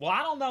Well,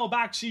 I don't know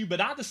about you,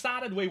 but I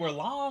decided we were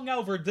long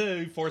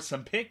overdue for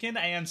some picking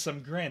and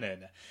some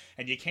grinning.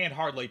 And you can't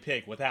hardly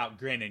pick without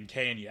grinning,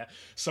 can you?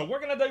 So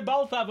we're going to do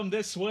both of them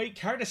this week,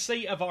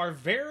 courtesy of our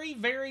very,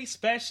 very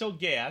special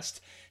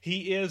guest.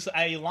 He is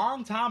a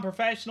longtime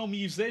professional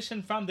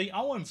musician from the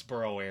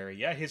Owensboro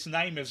area. His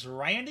name is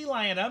Randy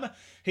Lanham.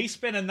 He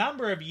spent a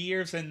number of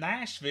years in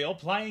Nashville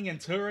playing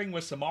and touring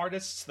with some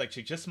artists that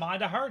you just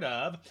might have heard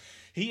of.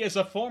 He is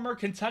a former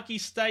Kentucky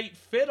State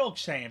fiddle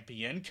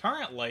champion.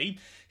 Currently,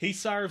 he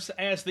serves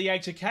as the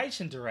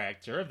education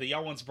director of the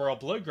Owensboro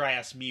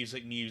Bluegrass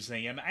Music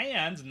Museum,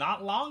 and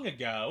not long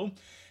ago,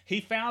 he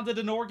founded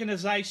an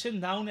organization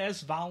known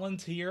as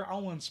Volunteer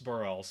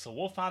Owensboro. So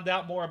we'll find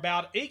out more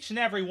about each and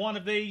every one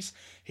of these.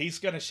 He's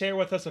going to share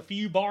with us a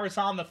few bars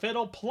on the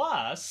fiddle,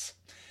 plus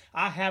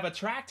I have a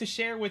track to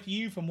share with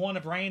you from one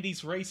of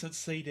Randy's recent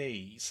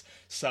CDs.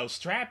 So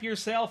strap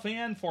yourself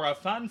in for a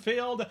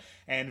fun-filled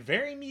and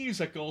very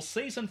musical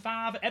Season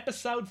 5,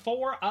 Episode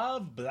 4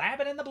 of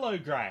Blabbin' in the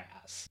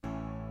Bluegrass.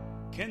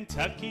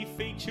 Kentucky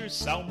features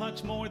so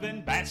much more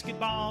than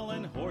basketball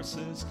and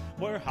horses.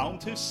 We're home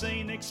to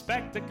scenic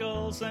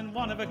spectacles and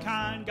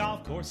one-of-a-kind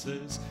golf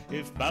courses.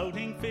 If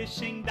boating,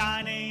 fishing,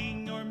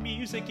 dining, or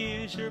music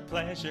is your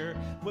pleasure,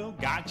 we'll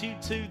guide you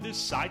to the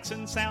sights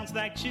and sounds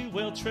that you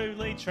will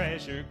truly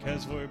treasure.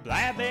 'Cause we're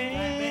blabbing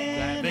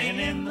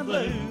in the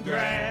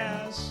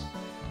bluegrass.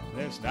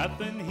 There's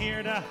nothing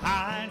here to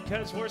hide,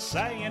 'cause we're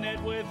saying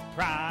it with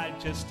pride.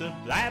 Just a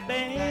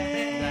blabbing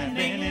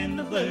in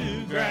the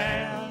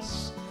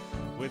bluegrass.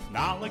 With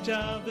knowledge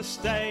of the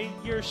state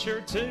you're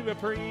sure to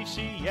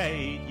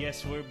appreciate.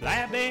 Yes, we're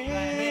blabbing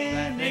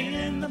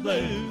in the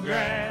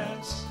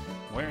bluegrass.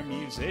 Where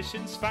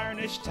musicians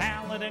furnish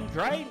talent and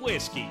great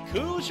whiskey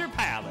cools your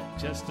palate.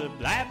 Just a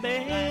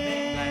blabbing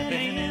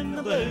in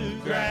the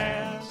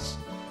bluegrass.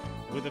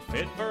 With a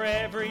fit for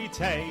every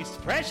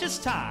taste, precious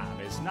time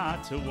is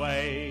not to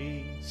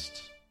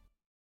waste.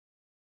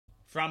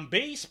 From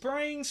Bee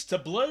Springs to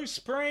Blue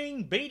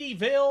Spring,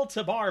 Beattyville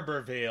to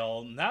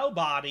Barberville,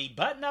 nobody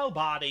but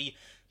nobody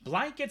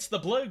blankets the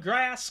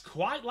bluegrass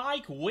quite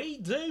like we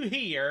do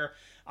here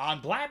on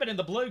Blabbin' in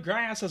the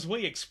Bluegrass as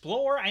we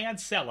explore and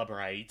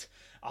celebrate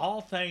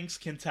all things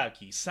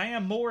Kentucky.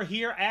 Sam Moore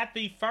here at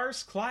the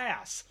first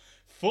class,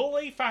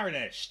 fully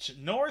furnished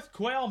North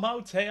Quail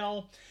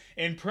Motel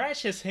in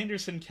precious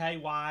Henderson,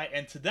 KY,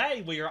 and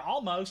today we are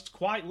almost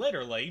quite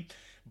literally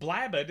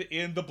blabbing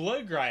in the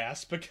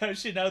bluegrass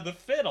because, you know, the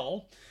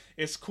fiddle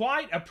is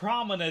quite a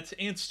prominent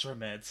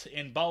instrument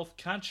in both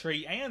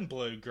country and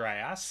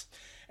bluegrass.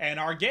 And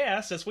our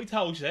guest, as we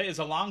told you, is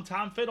a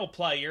longtime fiddle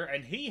player,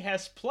 and he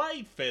has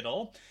played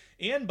fiddle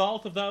in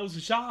both of those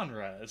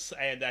genres.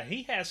 And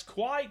he has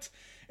quite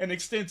an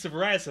extensive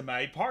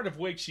resume, part of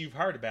which you've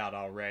heard about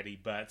already,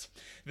 but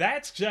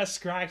that's just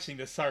scratching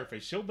the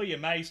surface. You'll be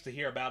amazed to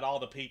hear about all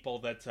the people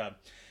that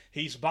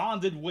he's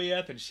bonded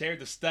with and shared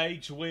the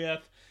stage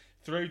with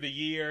through the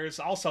years.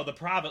 Also, the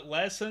private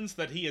lessons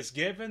that he has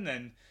given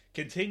and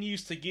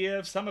continues to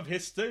give. Some of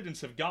his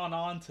students have gone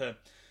on to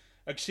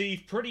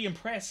achieve pretty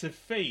impressive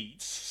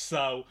feats,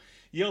 so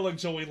you'll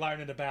enjoy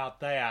learning about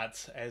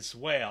that as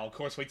well. Of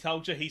course, we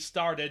told you he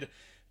started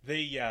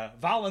the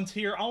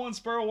Volunteer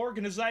Owensboro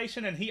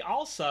organization, and he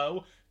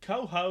also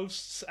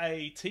co-hosts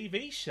a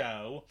TV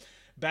show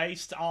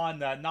based on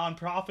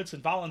nonprofits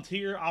and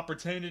volunteer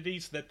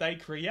opportunities that they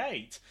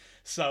create.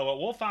 So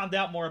we'll find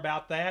out more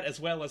about that, as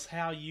well as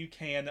how you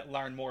can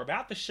learn more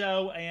about the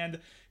show and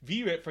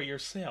view it for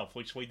yourself,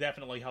 which we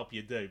definitely hope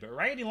you do. But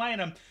Randy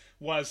Lanham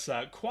was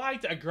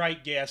quite a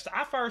great guest.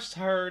 I first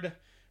heard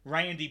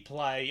Randy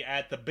play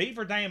at the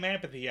Beaver Dam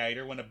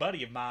Amphitheater when a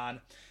buddy of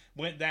mine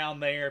went down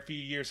there a few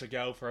years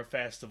ago for a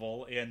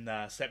festival in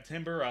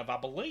September of, I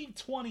believe,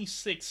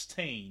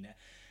 2016.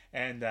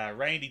 And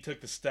Randy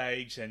took the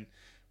stage and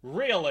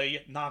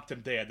really knocked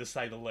him dead, to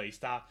say the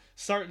least. I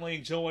certainly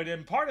enjoyed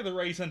him. Big part of the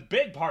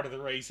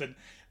reason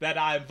that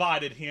I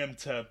invited him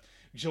to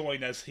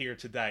join us here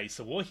today.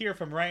 So we'll hear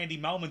from Randy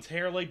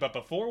momentarily, but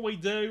before we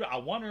do, I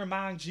want to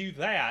remind you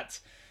that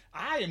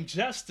I am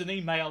just an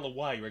email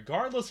away.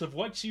 Regardless of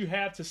what you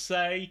have to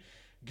say,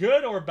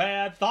 good or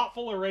bad,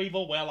 thoughtful or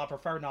evil, well, I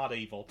prefer not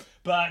evil,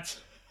 but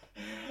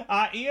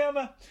I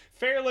am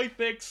fairly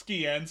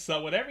thick-skinned,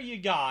 so whatever you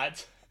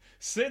got,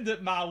 send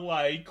it my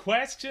way.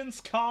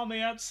 Questions,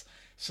 comments,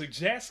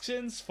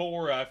 suggestions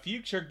for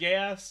future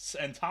guests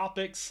and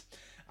topics,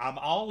 I'm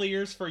all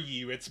ears for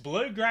you. It's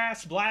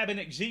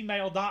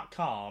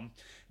bluegrassblabbin@gmail.com.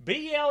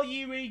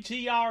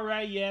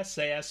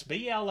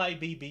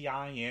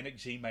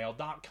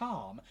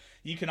 BLUEGRASSBLABBIN@gmail.com.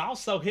 You can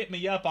also hit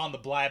me up on the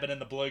Blabbin' in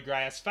the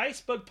Bluegrass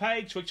Facebook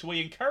page, which we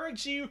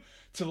encourage you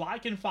to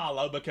like and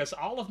follow because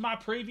all of my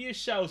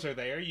previous shows are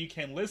there. You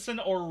can listen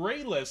or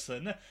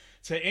re-listen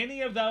to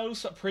any of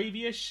those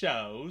previous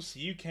shows.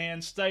 You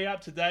can stay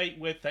up to date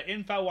with the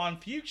info on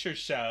future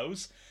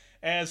shows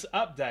as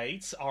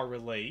updates are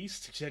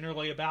released,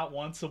 generally about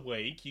once a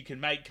week. You can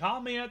make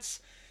comments,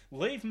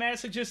 leave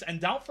messages, and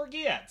don't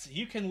forget,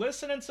 you can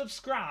listen and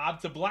subscribe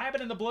to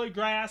Blabbin' in the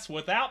Bluegrass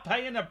without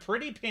paying a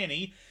pretty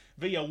penny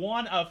via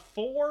one of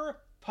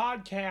 4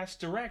 podcast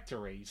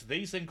directories.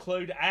 These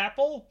include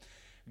Apple,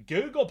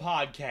 Google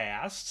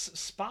Podcasts,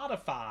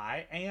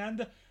 Spotify,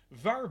 and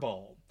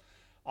Verbal.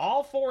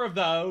 All 4 of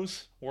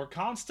those, we're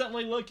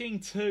constantly looking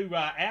to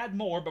add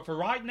more, but for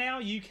right now,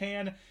 you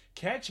can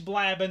catch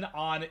Blabbin'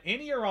 on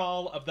any or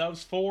all of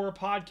those 4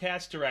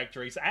 podcast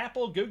directories: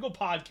 Apple, Google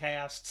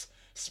Podcasts,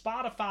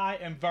 Spotify,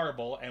 and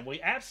Verbal. And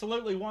we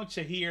absolutely want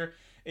you here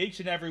each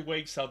and every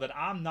week so that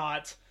I'm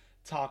not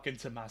talking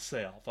to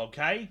myself,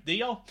 okay?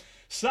 Deal?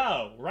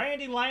 So,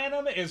 Randy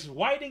Lanham is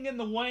waiting in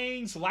the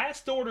wings.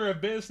 Last order of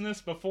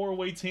business before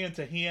we tend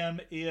to him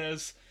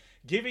is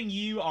giving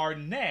you our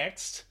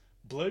next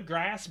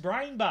Bluegrass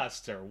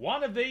Brainbuster.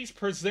 One of these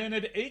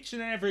presented each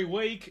and every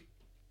week.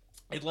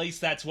 At least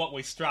that's what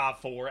we strive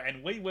for.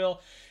 And we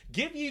will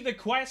give you the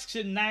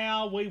question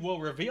now. We will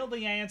reveal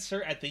the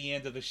answer at the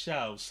end of the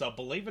show. So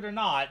believe it or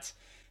not,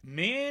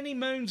 many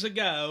moons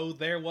ago,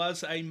 there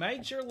was a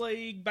Major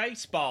League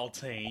Baseball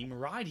team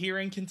right here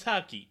in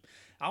Kentucky.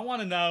 I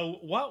want to know,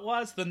 what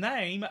was the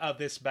name of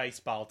this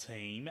baseball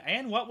team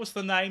and what was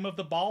the name of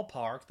the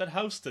ballpark that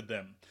hosted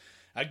them?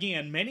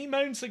 Again, many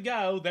moons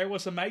ago, there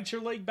was a Major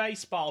League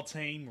Baseball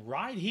team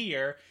right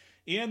here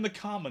in the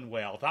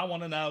Commonwealth. I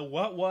want to know,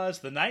 what was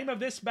the name of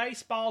this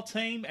baseball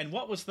team and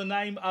what was the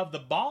name of the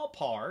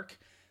ballpark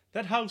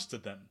that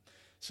hosted them?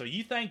 So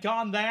you think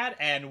on that,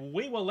 and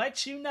we will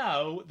let you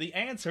know the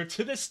answer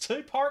to this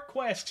 2-part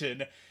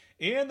question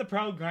in the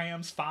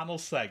program's final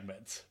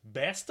segment.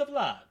 Best of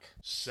luck.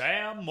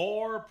 Sam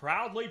Moore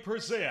proudly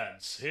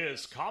presents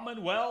his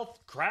Commonwealth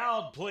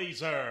Crowd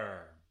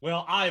Pleaser.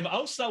 Well, I am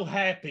oh so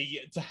happy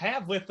to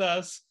have with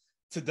us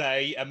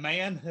today a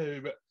man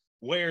who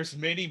wears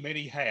many,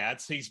 many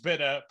hats. He's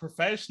been a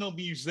professional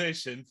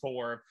musician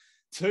for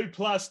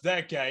 2+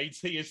 decades.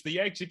 He is the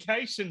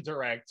education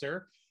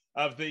director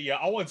of the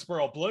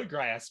Owensboro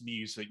Bluegrass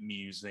Music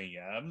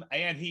Museum,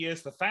 and he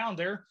is the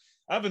founder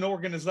of an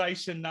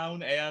organization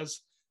known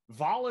as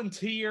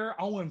Volunteer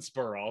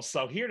Owensboro.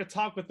 So here to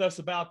talk with us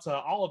about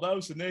all of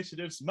those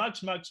initiatives,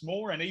 much, much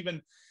more, and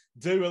even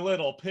do a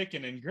little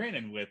picking and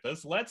grinning with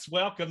us, let's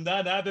welcome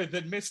none other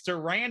than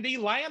Mr. Randy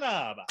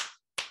Lanham.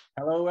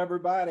 Hello,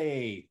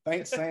 everybody.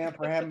 Thanks, Sam,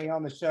 for having me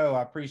on the show.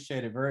 I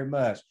appreciate it very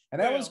much. And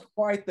that was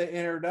quite the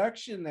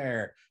introduction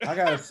there. I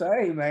got to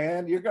say,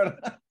 man, you're going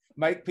to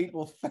make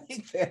people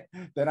think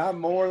that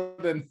I'm more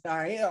than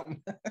I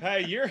am.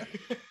 Hey,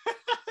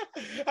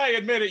 hey,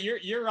 admit it,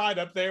 you're right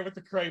up there with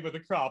the cream of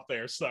the crop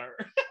there, sir.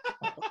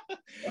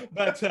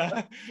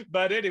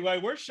 But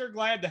anyway, we're sure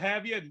glad to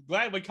have you and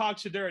glad we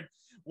caught you during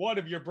one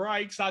of your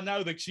breaks. I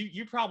know that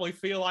you probably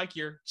feel like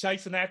you're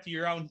chasing after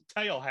your own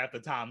tail half the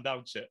time,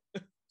 don't you?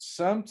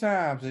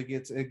 Sometimes it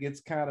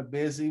gets kind of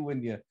busy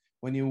when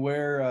you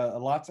wear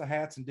lots of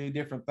hats and do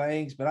different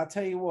things. But I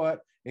tell you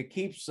what, it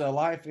keeps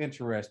life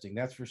interesting.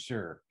 That's for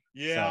sure.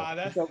 Yeah, so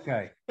that's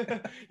okay.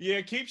 Yeah,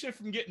 it keeps you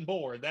from getting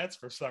bored. That's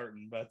for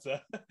certain. But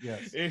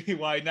yes.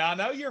 Anyway, now I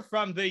know you're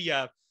from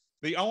the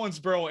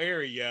Owensboro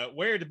area.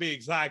 Where to be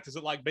exact? Is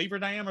it like Beaver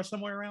Dam or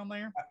somewhere around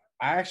there?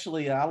 I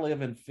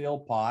live in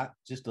Philpott,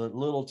 just a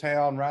little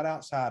town right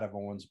outside of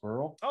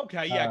Owensboro.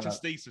 Okay, yeah,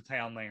 just east of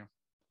town there.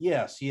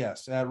 Yes.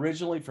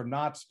 Originally from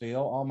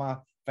Knoxville. All my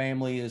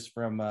family is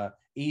from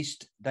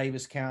East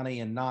Davis County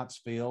in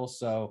Knoxville.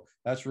 So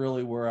that's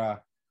really where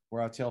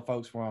I tell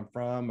folks where I'm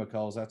from,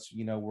 because that's,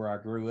 where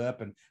I grew up.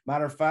 And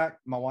matter of fact,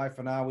 my wife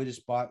and I, we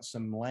just bought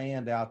some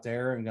land out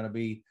there and going to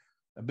be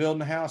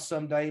building a house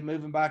someday,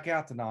 moving back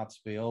out to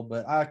Knoxville.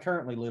 But I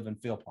currently live in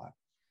Philpott.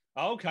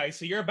 Okay,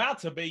 so you're about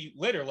to be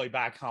literally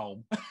back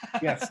home.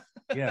 Yes.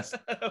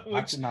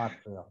 Which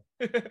Knoxville.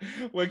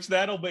 Which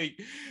that'll be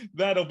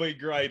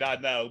great, I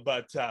know.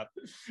 But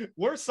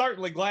we're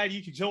certainly glad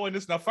you could join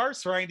us. Now,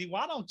 first, Randy,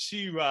 why don't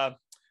you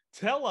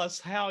tell us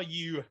how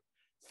you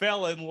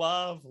fell in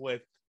love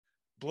with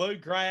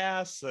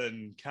bluegrass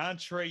and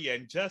country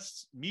and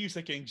just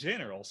music in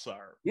general,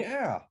 sir?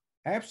 Yeah,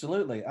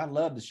 absolutely. I'd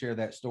love to share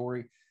that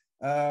story.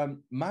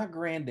 My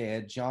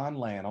granddad, John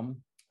Lanham,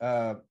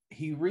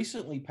 he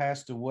recently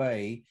passed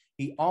away.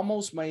 He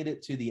almost made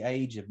it to the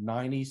age of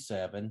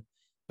 97,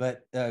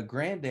 but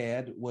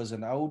granddad was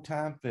an old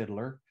time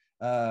fiddler.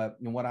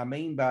 And what I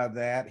mean by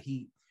that,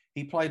 he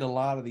played a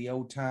lot of the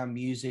old time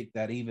music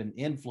that even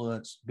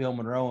influenced Bill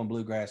Monroe and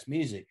bluegrass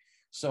music.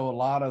 So a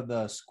lot of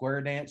the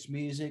square dance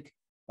music,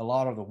 a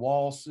lot of the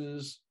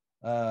waltzes,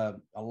 a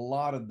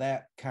lot of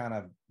that kind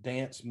of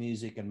dance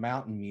music and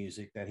mountain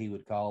music that he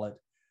would call it.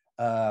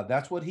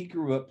 That's what he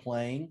grew up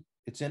playing.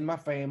 It's in my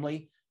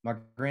family. My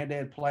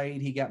granddad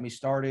played, he got me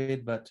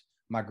started, but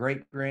my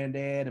great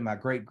granddad and my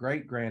great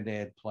great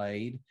granddad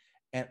played.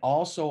 And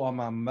also on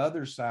my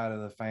mother's side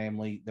of the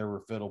family, there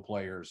were fiddle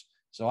players.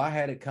 So I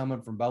had it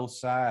coming from both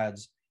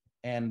sides.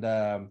 And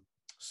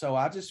so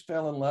I just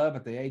fell in love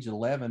at the age of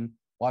 11,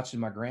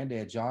 watching my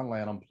granddad, John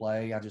Lanham,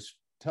 play. I just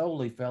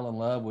totally fell in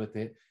love with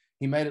it.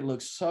 He made it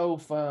look so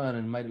fun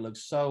and made it look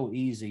so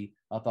easy.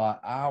 I thought,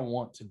 I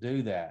want to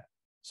do that.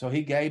 So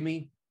he gave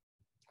me,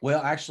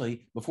 well,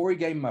 actually, before he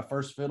gave me my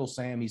first fiddle,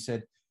 Sam, he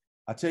said,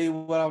 I'll tell you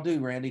what I'll do,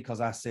 Randy,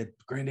 because I said,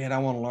 Granddad, I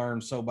want to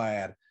learn so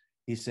bad.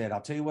 He said,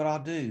 I'll tell you what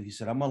I'll do. He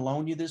said, I'm going to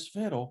loan you this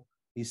fiddle.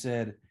 He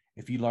said,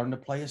 if you learn to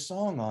play a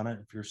song on it,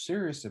 if you're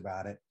serious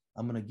about it,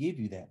 I'm going to give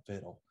you that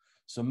fiddle.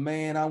 So,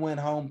 man, I went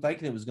home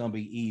thinking it was going to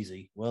be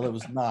easy. Well, it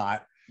was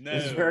not. No.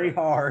 It was very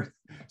hard.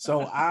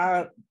 So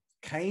I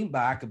came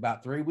back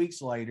about 3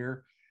 weeks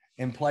later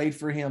and played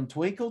for him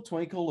Twinkle,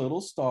 Twinkle,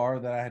 Little Star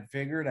that I had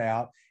figured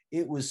out.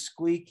 It was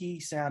squeaky,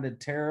 sounded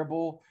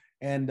terrible.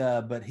 And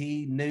but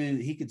he knew,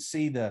 he could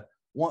see the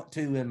want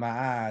to in my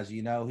eyes,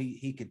 you know,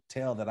 he could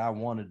tell that I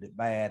wanted it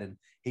bad. And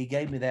he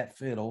gave me that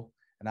fiddle.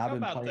 And I've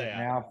been playing it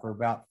now for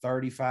about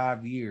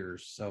 35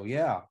 years. So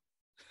yeah.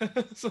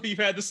 So you've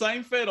had the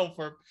same fiddle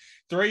for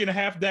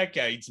 3.5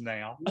 decades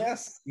now.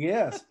 Yes.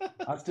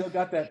 I still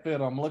got that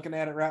fiddle. I'm looking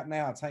at it right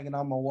now. It's hanging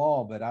on my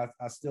wall, but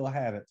I still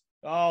have it.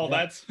 Oh,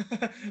 yeah.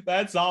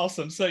 That's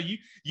awesome. So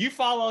you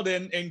followed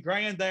in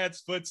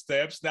Granddad's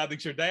footsteps. Now,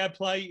 did your dad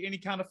play any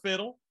kind of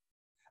fiddle?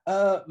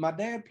 My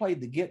dad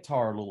played the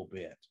guitar a little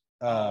bit,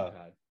 okay.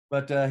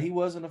 but he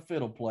wasn't a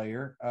fiddle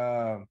player.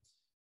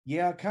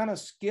 Yeah, kind of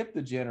skipped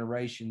the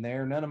generation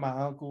there. None of my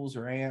uncles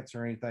or aunts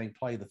or anything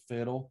play the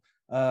fiddle.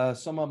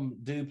 Some of them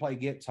do play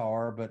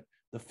guitar, but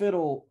the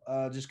fiddle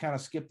just kind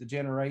of skipped the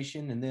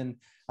generation. And then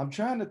I'm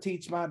trying to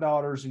teach my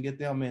daughters and get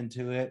them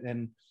into it,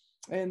 and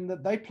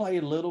they play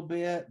a little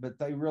bit, but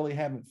they really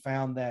haven't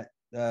found that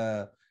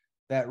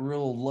that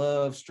real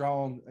love,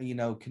 strong, you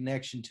know,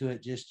 connection to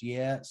it just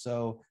yet.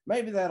 So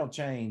maybe that'll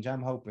change.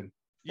 I'm hoping.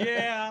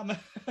 Yeah,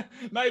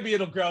 maybe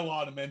it'll grow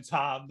on them in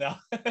time. Now,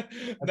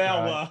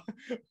 Right.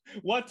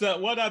 What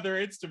other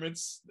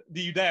instruments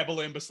do you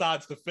dabble in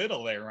besides the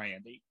fiddle, there,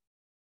 Randy?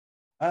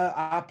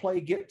 I play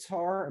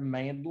guitar and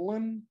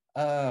mandolin.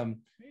 There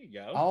you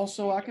go.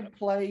 Also, I can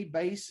play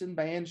bass and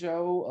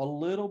banjo a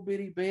little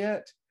bitty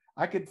bit.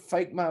 I could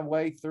fake my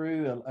way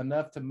through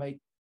enough to make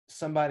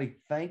somebody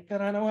think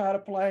that I know how to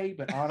play,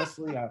 but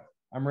honestly,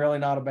 I'm really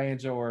not a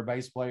banjo or a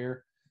bass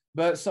player.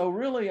 But so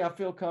really, I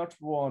feel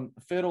comfortable on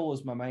fiddle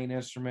is my main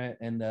instrument,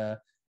 and I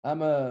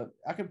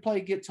can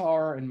play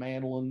guitar and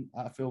mandolin.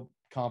 I feel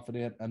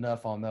confident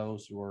enough on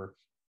those where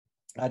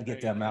I'd get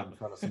them out in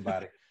front of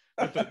somebody.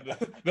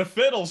 The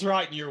fiddle's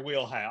right in your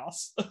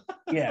wheelhouse.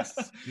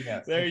 Yes.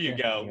 There you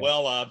go. Yeah.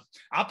 Well,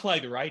 I play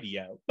the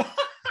radio.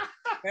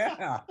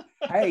 Yeah.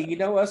 Hey, you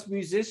know, us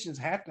musicians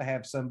have to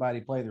have somebody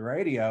play the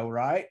radio,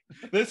 right?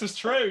 This is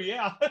true.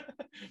 Yeah.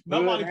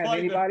 Nobody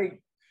anybody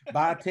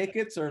buy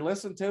tickets or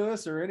listen to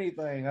us or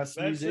anything. Us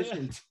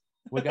musicians,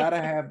 we got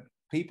to have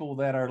people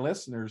that are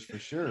listeners for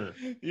sure.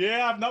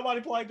 Yeah. If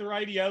nobody played the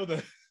radio,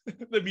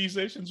 the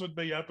musicians would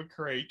be up a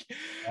creek.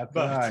 That's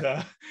but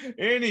right.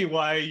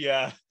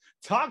 Anyway,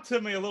 talk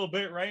to me a little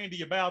bit,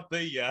 Randy, about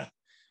the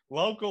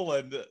local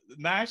and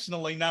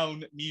nationally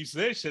known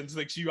musicians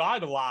that you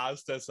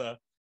idolized as a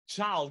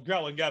child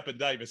growing up in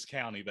Davis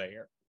County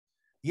there.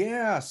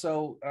 Yeah.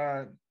 So,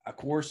 of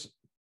course,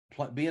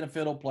 being a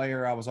fiddle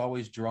player, I was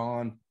always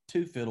drawn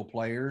to fiddle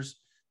players,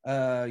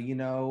 you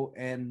know,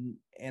 and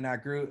I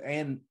grew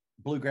and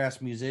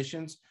bluegrass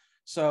musicians.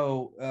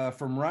 So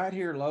from right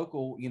here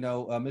local, you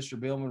know, Mr.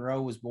 Bill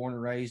Monroe was born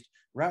and raised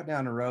right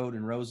down the road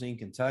in Rosine,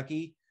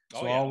 Kentucky.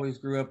 So I always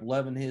grew up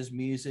loving his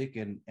music,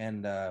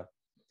 and I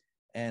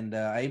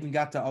even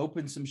got to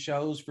open some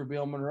shows for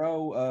Bill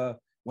Monroe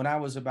when I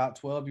was about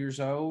 12 years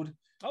old.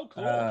 Oh,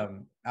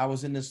 cool. I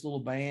was in this little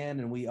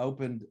band, and we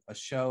opened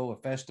a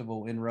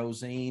festival in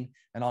Rosine,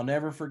 and I'll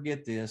never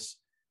forget this,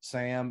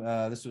 Sam.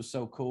 This was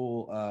so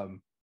cool.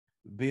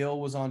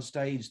 Bill was on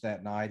stage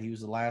that night. He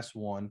was the last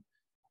one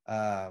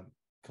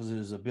because it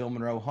was a Bill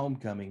Monroe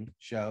homecoming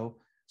show.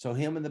 So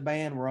him and the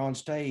band were on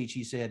stage.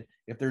 He said,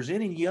 if there's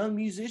any young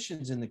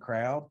musicians in the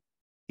crowd,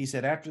 he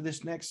said, after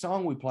this next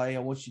song we play, I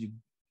want you to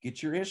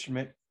get your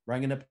instrument,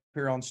 bring it up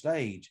here on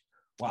stage.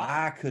 Well,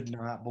 I could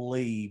not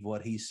believe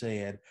what he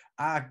said.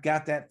 I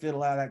got that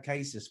fiddle out of that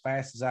case as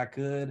fast as I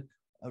could,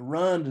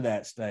 run to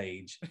that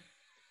stage.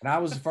 And I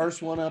was the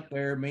first one up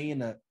there, me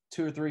and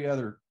 2 or 3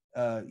 other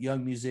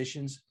young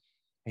musicians.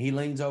 And he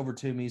leans over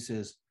to me, he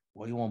says,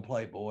 what do you want to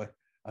play, boy?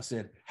 I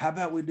said, how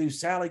about we do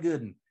Sally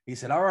Gooden? He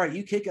said, all right,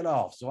 you kick it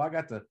off. So I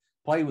got to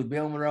play with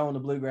Bill Monroe and the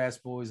Bluegrass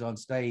Boys on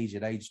stage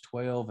at age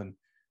 12. And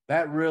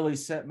that really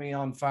set me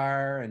on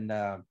fire.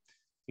 And,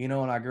 you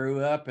know, and I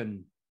grew up,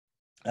 and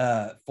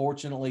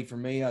fortunately for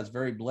me, I was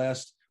very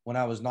blessed when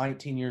I was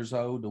 19 years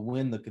old to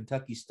win the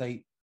Kentucky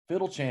State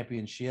Fiddle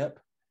Championship.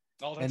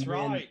 Oh, that's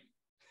right.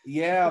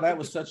 Yeah, that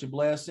was such a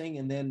blessing.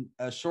 And then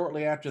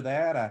shortly after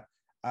that,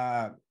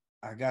 I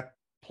got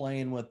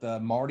playing with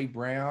Marty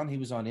Brown. He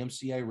was on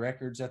MCA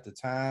Records at the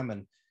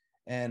time,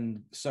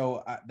 and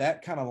so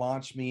that kind of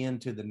launched me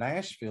into the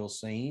Nashville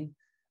scene,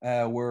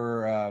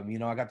 where you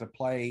know, I got to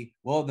play.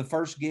 Well, the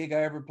first gig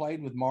I ever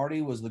played with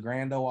Marty was the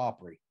Grand Ole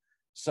Opry.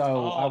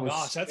 So I was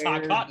gosh, that's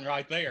hot cotton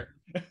right there.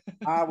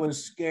 I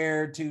was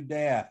scared to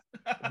death,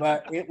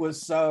 but it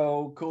was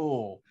so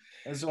cool.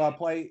 And so I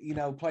played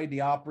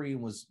the Opry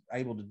and was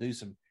able to do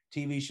some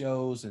TV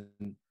shows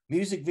and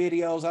music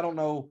videos. I don't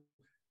know,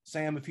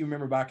 Sam, if you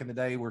remember back in the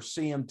day where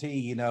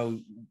CMT, you know,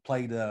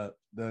 played the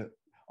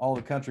all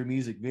the country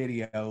music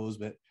videos,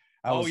 but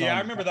I Oh was yeah, I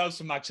on. remember those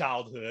from my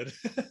childhood.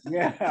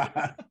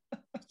 Yeah.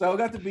 So I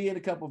got to be in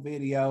a couple of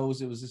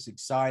videos. It was just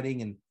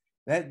exciting,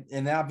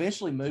 and I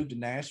eventually moved to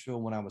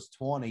Nashville when I was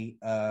 20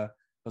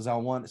 because I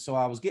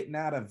was getting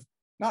out of,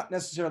 not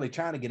necessarily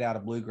trying to get out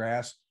of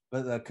bluegrass,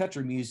 but the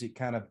country music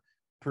kind of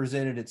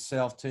presented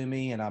itself to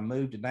me, and I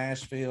moved to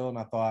Nashville, and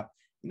I thought,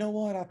 you know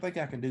what, I think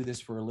I can do this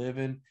for a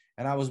living,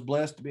 and I was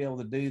blessed to be able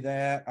to do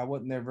that. I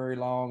wasn't there very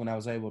long, and I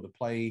was able to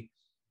play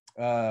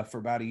for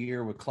about a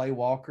year with Clay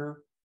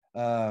Walker,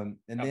 and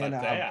How then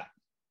about that?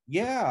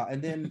 yeah,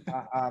 and then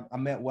I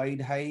met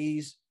Wade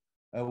Hayes.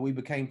 We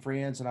became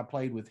friends, and I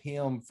played with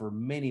him for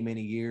many,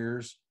 many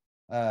years.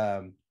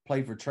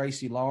 Played for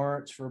Tracy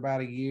Lawrence for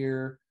about a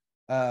year,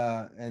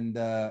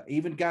 and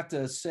even got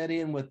to set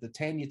in with the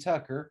Tanya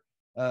Tucker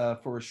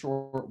for a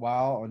short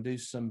while and do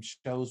some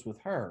shows with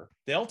her.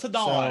 Delta So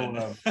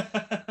Dawn.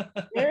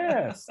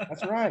 yes,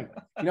 that's right.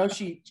 You know,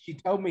 she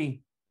told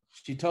me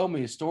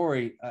a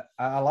story.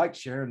 I like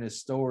sharing this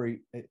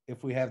story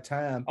if we have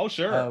time. Oh,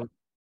 sure.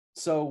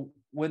 So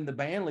when the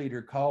band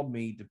leader called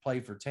me to play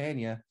for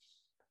Tanya,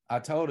 I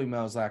told him,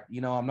 I was like,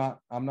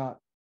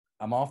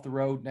 I'm off the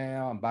road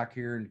now. I'm back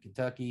here in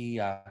Kentucky.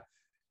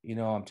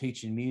 I'm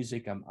teaching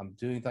music. I'm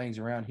doing things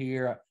around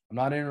here. I'm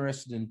not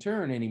interested in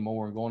touring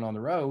anymore and going on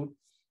the road.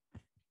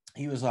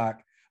 He was like,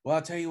 well,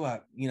 I'll tell you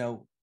what,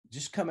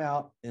 just come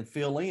out and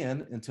fill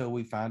in until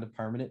we find a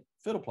permanent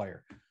fiddle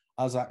player.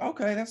 I was like,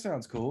 okay, that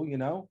sounds cool.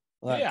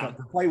 Like Yeah.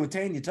 to play with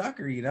Tanya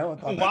Tucker, I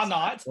thought Why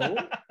that's not? cool.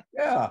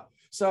 Yeah.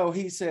 So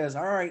he says,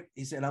 all right.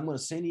 He said, I'm going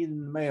to send you in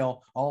the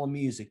mail all the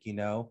music,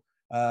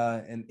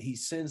 and he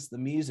sends the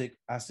music.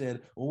 I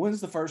said, well, when's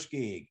the first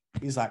gig?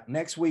 He's like,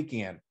 next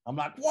weekend. I'm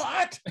like,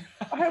 what?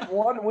 I have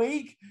 1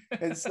 week.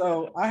 And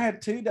so I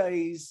had 2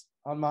 days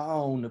on my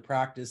own to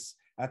practice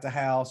at the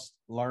house,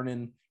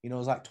 learning, it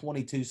was like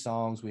 22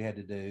 songs we had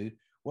to do.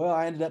 Well,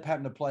 I ended up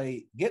having to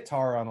play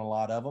guitar on a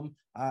lot of them.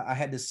 I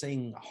had to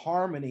sing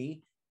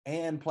harmony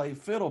and play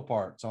fiddle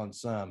parts on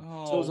some.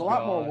 So it was Oh a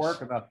lot more gosh. work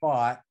than I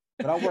thought,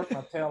 but I worked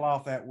my tail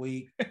off that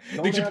week.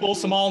 Go Did you down pull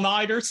some to,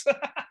 all-nighters?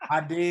 I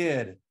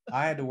did.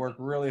 I had to work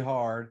really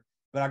hard,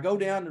 but I go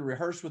down to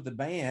rehearse with the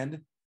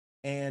band.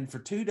 And for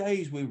 2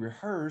 days we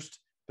rehearsed,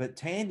 but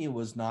Tanya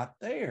was not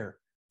there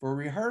for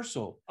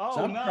rehearsal. So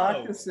Oh I'm no.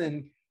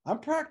 practicing I'm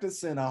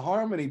practicing a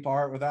harmony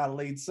part without a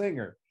lead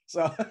singer.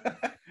 So,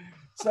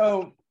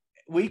 so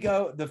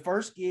the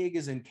first gig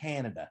is in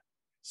Canada.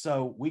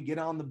 So we get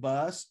on the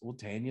bus. Well,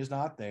 Tanya's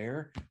not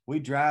there. We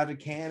drive to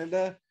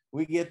Canada.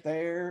 We get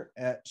there.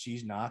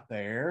 She's not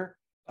there.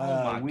 Oh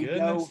my We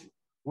goodness.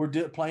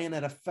 go, playing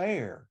at a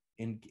fair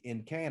in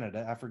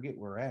Canada. I forget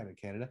where we're at in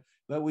Canada,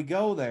 but we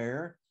go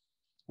there.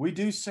 We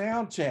do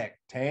sound check.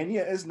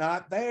 Tanya is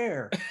not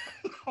there.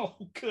 Oh,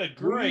 good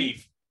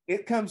grief.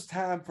 It comes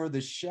time for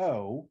the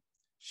show.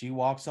 She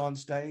walks on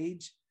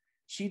stage.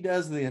 She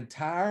does the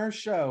entire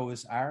show,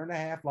 this hour and a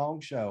half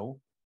long show.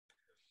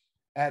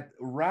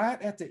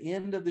 Right at the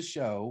end of the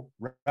show,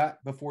 right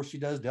before she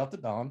does Delta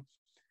Dawn,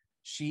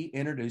 she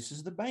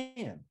introduces the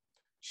band.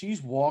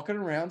 She's walking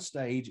around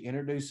stage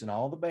introducing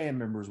all the band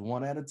members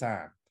one at a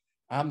time.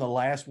 I'm the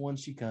last one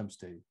she comes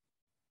to.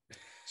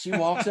 She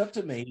walks up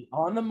to me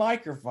on the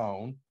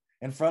microphone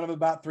in front of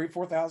about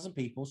 4,000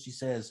 people. She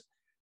says,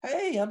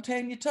 hey, I'm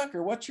Tanya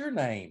Tucker. What's your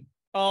name?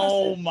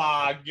 Oh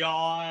my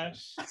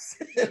gosh. I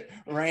said,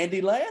 Randy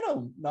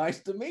Lanham. Nice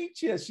to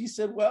meet you. She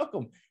said,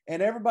 welcome.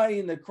 And everybody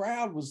in the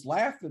crowd was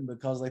laughing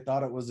because they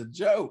thought it was a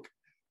joke,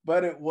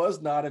 but it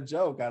was not a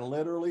joke. I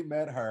literally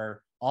met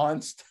her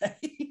on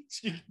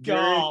stage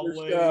during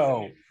the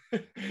show.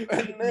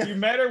 You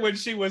met her when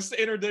she was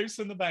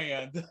introducing the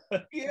band.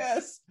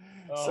 Yes.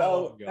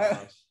 Oh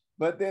gosh.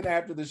 But then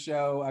after the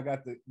show, I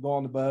got to go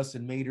on the bus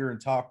and meet her and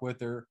talk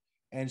with her.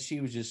 And she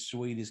was just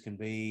sweet as can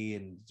be.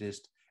 And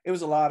it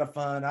was a lot of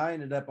fun. I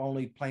ended up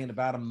only playing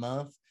about a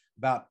month,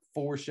 about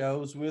 4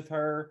 shows with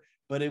her,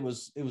 but it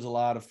was a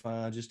lot of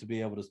fun just to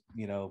be able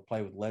to,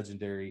 play with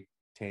legendary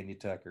Tanya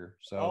Tucker.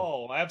 So,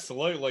 oh,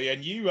 absolutely.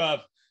 And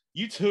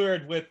you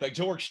toured with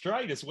George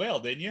Strait as well,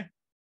 didn't you?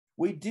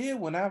 we did.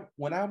 When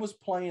I was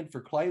playing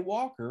for Clay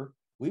Walker,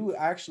 we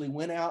actually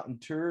went out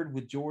and toured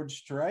with George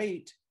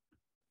Strait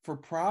for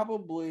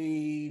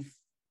probably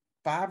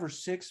 5 or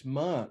 6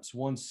 months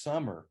one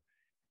summer.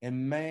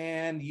 And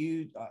man,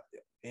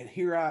 and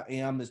here I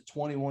am, this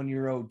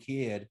 21-year-old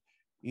kid,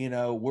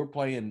 we're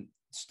playing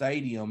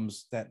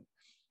stadiums that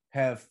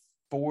have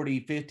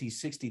 40, 50,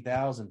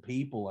 60,000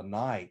 people a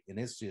night. And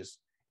it's just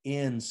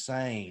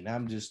insane.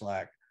 I'm just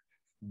like,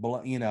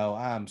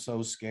 I'm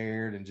so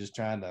scared and just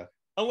trying to.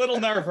 A little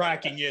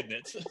nerve-wracking, isn't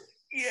it?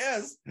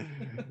 Yes,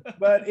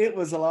 but it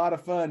was a lot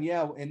of fun.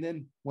 Yeah. And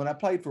then when I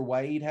played for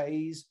Wade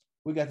Hayes,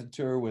 we got to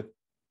tour with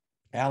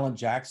Alan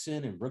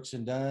Jackson and Brooks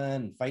and Dunn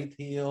and Faith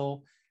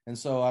Hill. And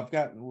so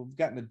we've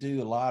gotten to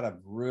do a lot of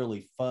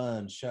really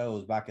fun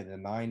shows back in the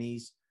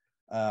 90s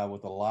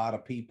with a lot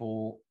of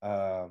people.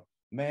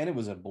 Man, it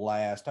was a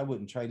blast. I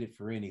wouldn't trade it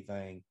for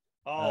anything.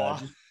 Oh,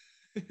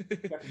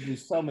 Just got to do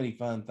so many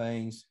fun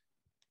things.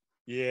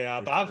 Yeah,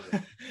 for but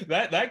sure.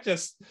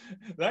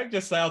 that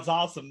just sounds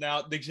awesome.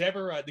 Now, did you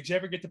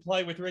ever get to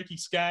play with Ricky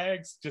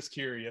Skaggs? Just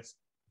curious.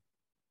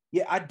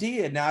 Yeah, I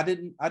did. Now I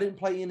didn't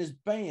play in his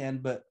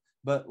band, but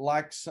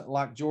like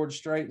George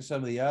Strait and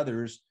some of the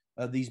others,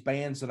 these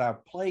bands that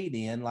I've played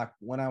in, like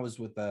when I was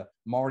with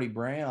Marty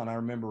Brown, I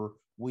remember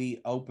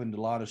we opened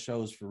a lot of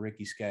shows for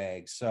Ricky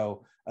Skaggs.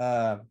 So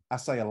I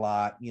say a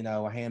lot,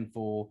 a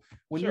handful.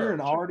 When you're an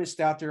Sure, sure. artist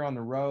out there on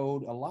the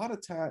road, a lot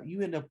of time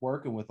you end up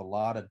working with a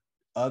lot of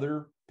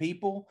other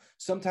people.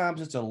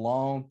 Sometimes it's a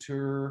long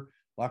tour.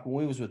 Like when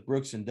we was with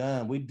Brooks and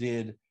Dunn, we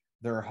did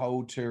their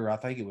whole tour. I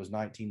think it was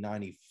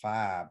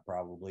 1995,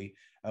 probably.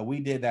 We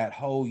did that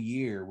whole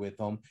year with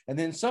them, and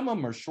then some of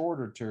them are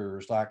shorter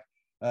tours. Like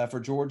for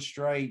George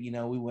Strait,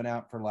 we went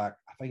out for like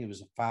I think it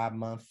was a 5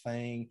 month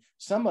thing.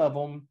 Some of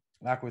them,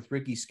 like with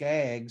Ricky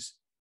Skaggs,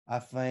 I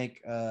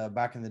think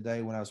back in the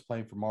day when I was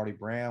playing for Marty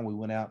Brown, we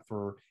went out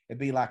for it'd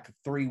be like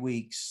 3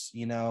 weeks.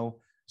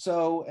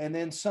 So, and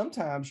then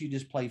sometimes you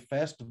just play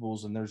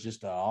festivals and there's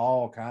just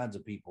all kinds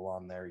of people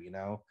on there.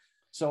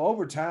 So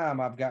over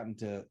time, I've gotten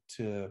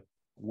to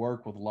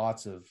work with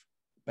lots of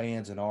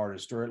bands and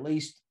artists, or at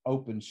least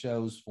open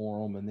shows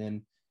for them, and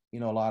then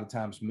a lot of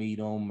times meet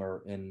them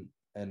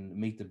and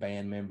meet the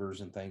band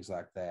members and things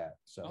like that.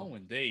 So Oh,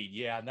 indeed,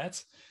 yeah, and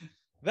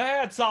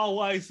that's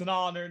always an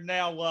honor.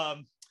 Now,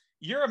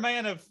 you're a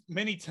man of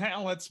many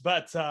talents,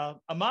 but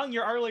among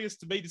your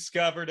earliest to be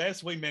discovered,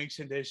 as we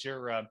mentioned, is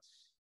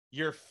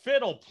your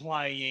fiddle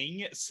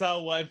playing.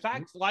 So, in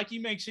fact, like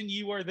you mentioned,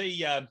 you were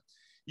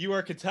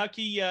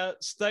Kentucky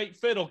state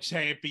fiddle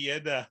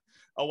champion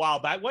a while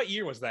back. What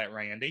year was that,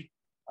 Randy?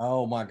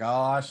 oh my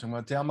gosh, I'm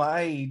gonna tell my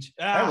age.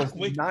 That Ah, was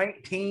we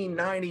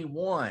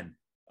 1991.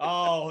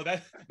 Oh,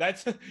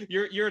 that's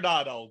you're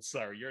not old,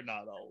 sir. You're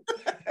not old.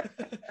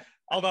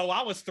 Although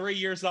I was 3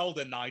 years old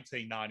in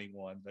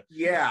 1991, but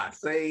Yeah,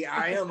 see,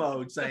 I am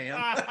old,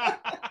 Sam.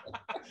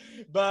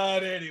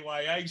 but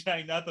anyway, age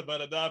ain't nothing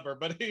but a number.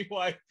 But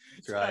anyway,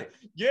 That's right.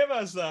 give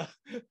us a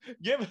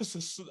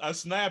a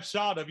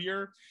snapshot of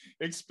your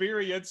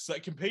experience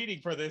competing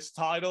for this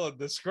title and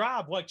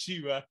describe what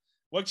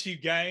you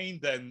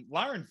gained and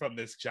learned from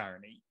this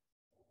journey.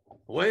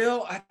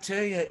 Well, I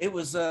tell you, it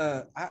was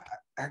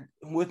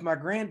with my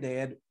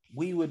granddad,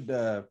 we would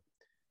go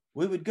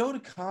to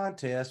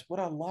contests. What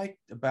I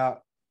liked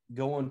about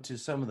going to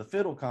some of the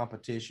fiddle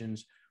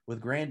competitions with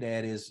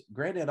granddad is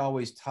granddad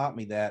always taught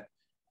me that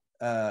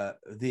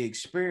the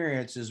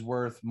experience is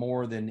worth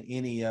more than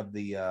any of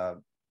the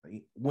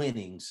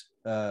winnings.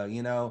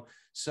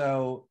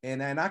 So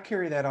and I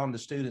carry that on to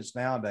students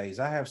nowadays.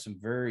 I have some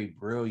very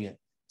brilliant,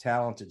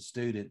 talented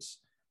students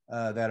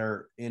that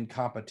are in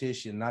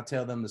competition, and I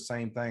tell them the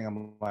same thing.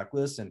 I'm like,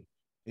 listen,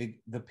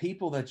 the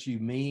people that you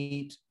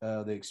meet,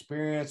 the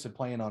experience of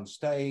playing on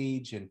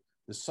stage, and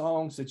the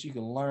songs that you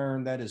can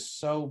learn, that is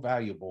so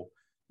valuable.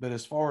 But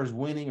as far as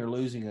winning or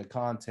losing a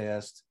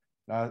contest,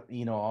 I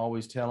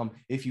always tell them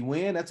if you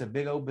win, that's a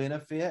big old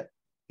benefit.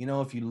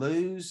 If you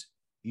lose,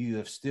 you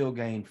have still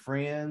gained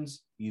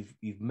friends. You've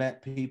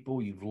met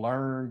people. You've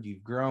learned.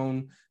 You've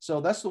grown.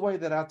 So that's the way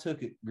that I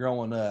took it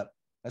growing up.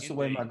 That's the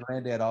way my Indeed.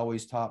 granddad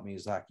always taught me.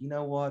 Is like, you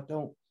know what?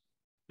 Don't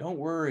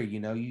worry.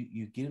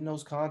 You get in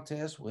those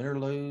contests, win or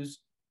lose,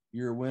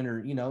 you're a winner.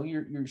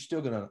 You're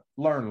still gonna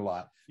learn a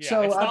lot. Yeah,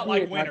 So it's I not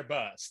like did. win or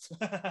bust.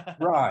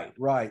 Right,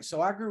 right.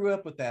 So I grew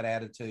up with that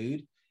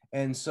attitude.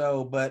 And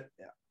so, but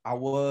I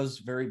was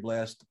very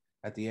blessed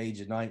at the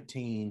age of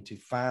 19 to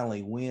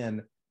finally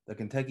win the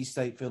Kentucky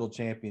State Fiddle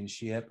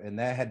Championship. And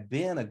that had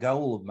been a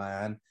goal of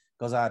mine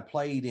because I had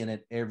played in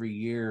it every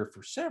year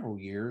for several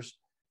years.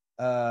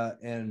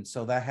 And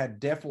so that had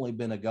definitely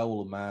been a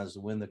goal of mine is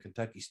to win the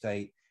Kentucky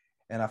State.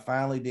 And I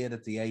finally did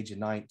at the age of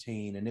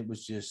 19. And it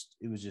was just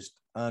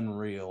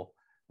unreal.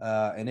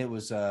 And it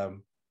was,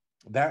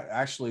 that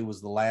actually was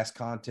the last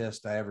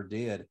contest I ever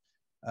did.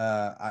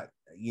 I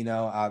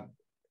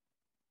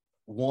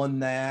won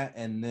that,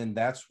 and then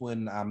that's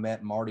when I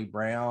met Marty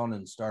Brown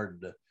and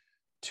started to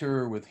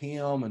tour with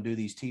him and do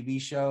these TV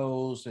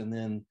shows, and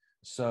then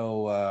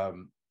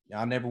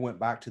I never went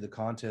back to the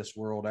contest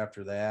world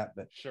after that.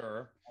 But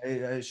Sure.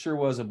 it sure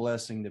was a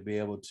blessing to be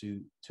able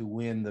to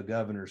win the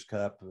Governor's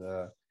Cup,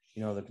 the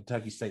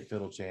Kentucky State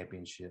Fiddle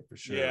Championship for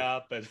sure. Yeah,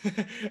 but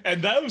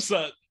and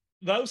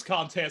those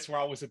contests were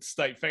always at the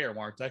state fair,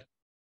 weren't they?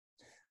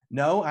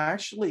 No,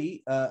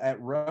 actually, at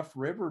Rough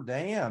River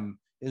Dam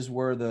is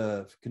where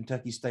the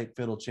Kentucky State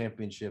Fiddle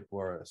Championship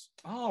was.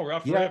 Oh,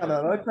 Rough Yeah, River.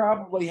 no, they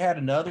probably had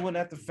another one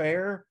at the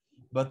fair,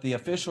 but the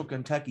official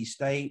Kentucky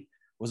State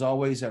was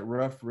always at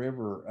Rough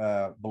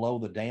River, below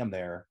the dam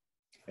there.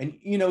 And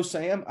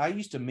Sam, I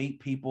used to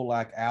meet people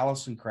like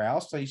Allison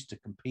Krauss. I used to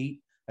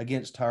compete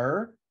against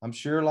her. I'm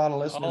sure a lot of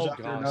listeners Oh out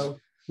there gosh. know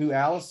who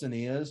Allison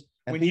is,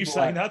 and When you people say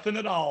like, nothing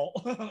at all.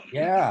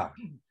 yeah.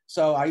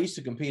 So I used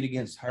to compete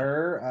against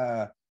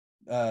her.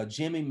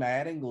 Jimmy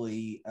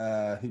Mattingly,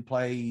 who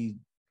played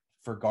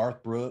for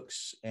Garth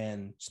Brooks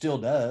and still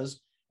does,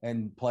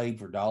 and played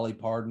for Dolly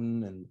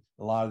Parton and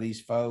a lot of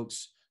these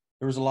folks.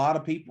 There was a lot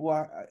of people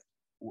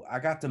I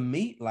got to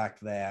meet like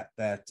that.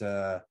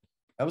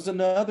 that was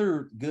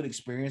another good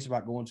experience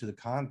about going to the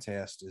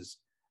contest. Is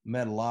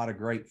met a lot of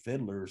great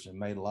fiddlers and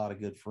made a lot of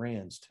good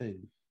friends too.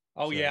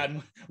 Oh So yeah,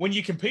 and when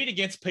you compete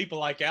against people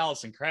like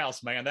Alison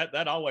Krauss, man,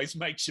 that always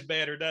makes you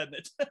better, doesn't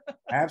it?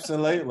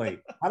 absolutely.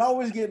 I'd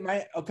always get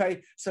mad.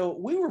 Okay. So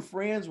we were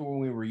friends when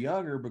we were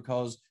younger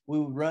because we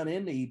would run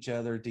into each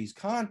other at these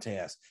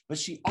contests, but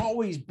she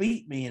always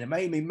beat me and it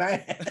made me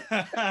mad.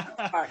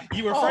 Like,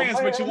 You were oh, friends,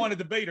 but you man. wanted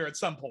to beat her at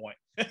some point.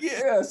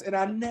 Yes, and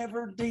I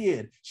never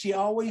did. She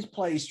always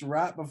placed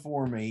right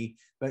before me,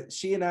 but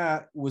she and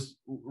I was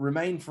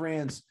remained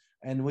friends,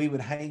 and we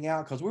would hang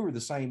out because we were the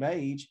same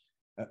age,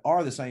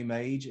 are the same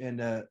age,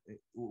 and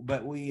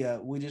but we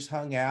just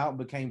hung out,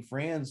 became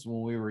friends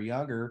when we were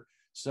younger.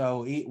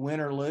 So win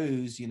or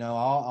lose, I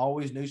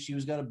always knew she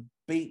was going to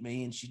beat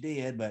me, and she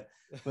did, but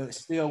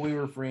still we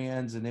were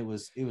friends, and it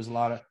was a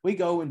lot of we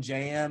go and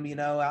jam,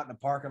 out in the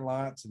parking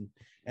lots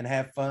and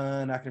have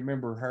fun. I can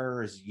remember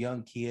her as a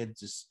young kid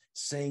just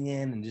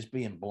singing and just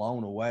being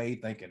blown away,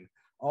 thinking,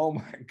 "Oh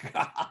my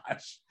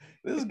gosh,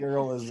 this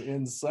girl is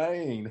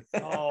insane."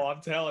 Oh,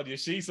 I'm telling you,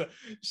 she's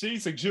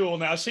a jewel.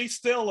 Now is she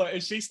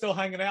still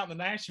hanging out in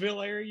the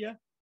Nashville area?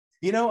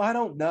 I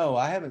don't know.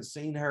 I haven't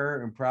seen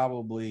her in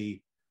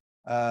probably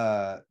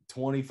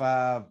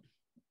 25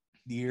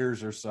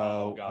 years or so.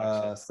 Oh,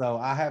 gotcha. So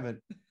I haven't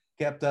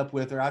kept up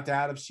with her. I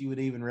doubt if she would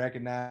even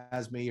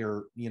recognize me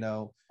or,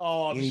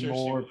 Oh, I'm sure she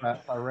anymore would.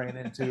 if I ran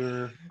into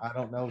her. I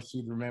don't know if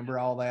she'd remember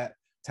all that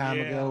time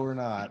ago Yeah. or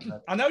not.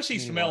 But I know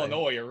she's from anyway,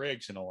 Illinois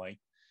originally,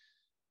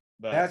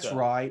 but that's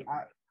right.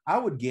 I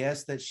would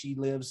guess that she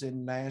lives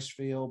in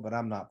Nashville, but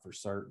I'm not for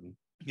certain.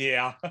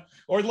 yeah,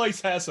 or at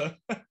least has a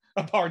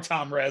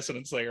part-time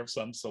residence there of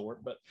some sort.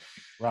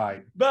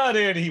 Right. But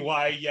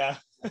anyway, yeah,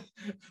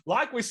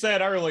 like we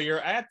said earlier,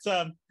 at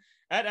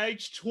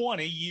age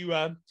 20,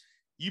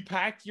 you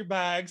packed your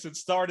bags and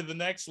started the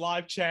next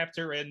life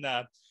chapter in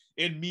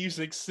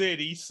Music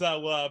City.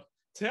 So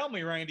tell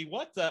me, Randy,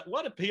 what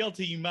appealed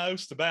to you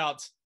most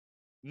about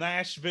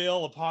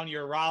Nashville upon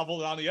your arrival?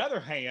 And on the other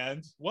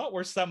hand, what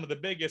were some of the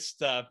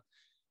biggest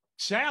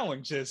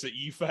challenges that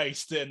you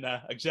faced in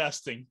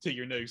adjusting to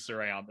your new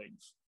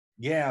surroundings?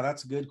 Yeah,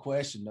 that's a good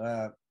question.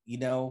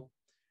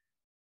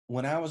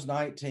 When I was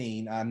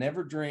 19, I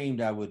never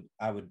dreamed I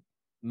would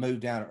move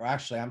down. Or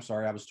actually, I'm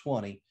sorry, I was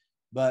 20.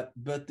 But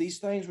these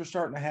things were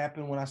starting to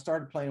happen when I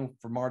started playing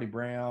for Marty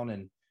Brown,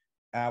 and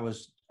I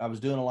was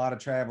doing a lot of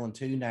traveling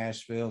to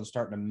Nashville and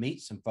starting to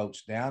meet some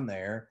folks down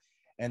there,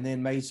 and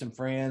then made some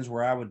friends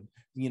where I would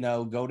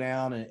go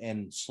down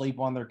and sleep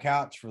on their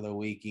couch for the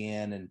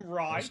weekend, and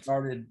Right.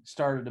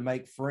 started to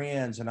make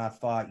friends. And I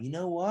thought, you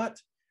know what?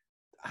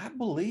 I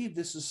believe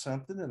this is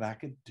something that I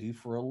could do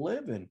for a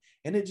living.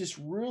 And it just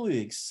really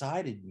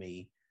excited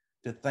me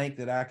to think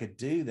that I could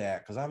do that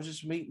because I was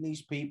just meeting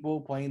these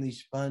people, playing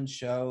these fun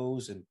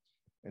shows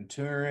and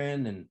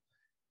touring.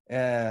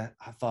 And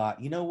I thought,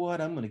 you know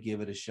what? I'm going to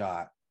give it a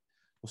shot.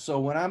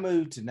 So when I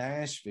moved to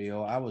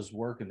Nashville, I was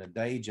working a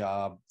day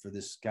job for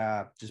this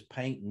guy, just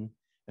painting.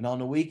 And on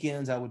the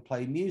weekends, I would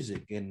play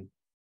music. And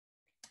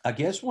I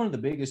guess one of the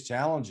biggest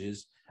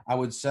challenges I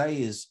would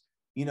say is,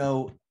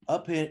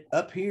 up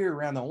here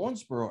around the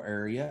Owensboro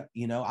area,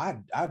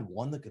 I'd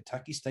won the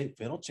Kentucky State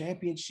Fiddle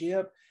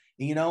Championship,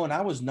 and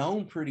I was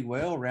known pretty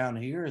well around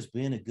here as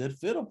being a good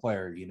fiddle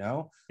player.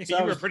 So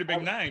You were a pretty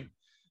big name.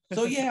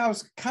 so yeah, I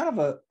was kind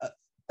of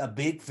a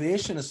big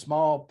fish in a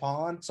small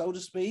pond, so to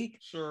speak.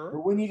 Sure.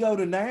 But when you go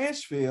to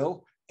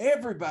Nashville,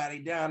 everybody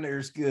down there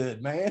is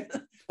good, man.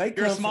 They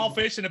You're a come small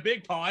from fish in a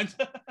big pond.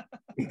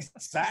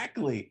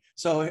 exactly.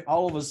 So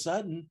all of a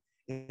sudden,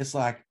 it's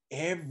like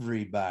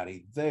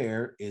everybody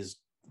there is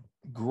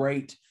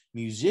great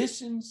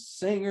musicians,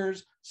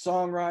 singers,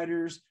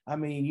 songwriters. I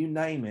mean, you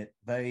name it,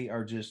 they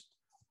are just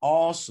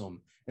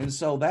awesome. And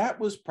so that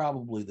was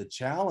probably the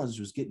challenge,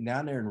 was getting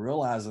down there and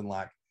realizing,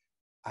 like,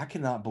 I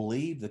cannot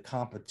believe the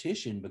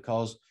competition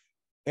because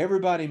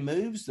everybody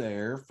moves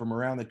there from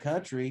around the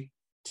country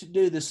to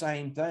do the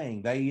same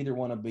thing. They either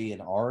want to be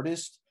an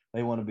artist,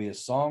 they want to be a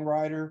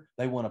songwriter,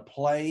 they want to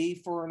play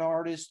for an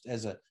artist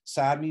as a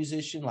side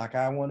musician, like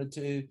I wanted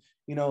to.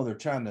 They're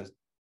trying to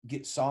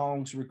get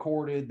songs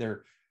recorded.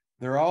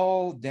 They're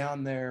all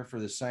down there for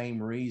the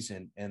same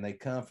reason, and they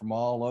come from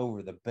all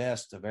over, the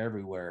best of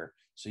everywhere.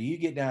 So you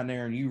get down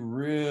there and you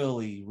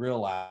really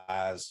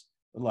realize,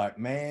 like,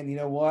 man, you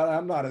know what?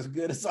 I'm not as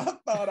good as I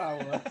thought I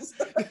was.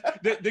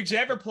 Did you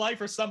ever play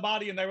for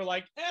somebody and they were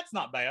like, that's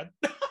not bad?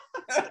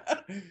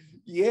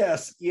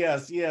 Yes,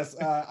 yes, yes.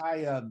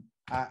 I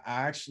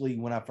actually,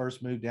 when I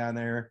first moved down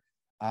there,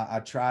 I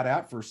tried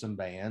out for some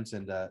bands,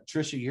 and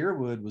Trisha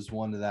Yearwood was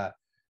one that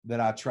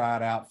I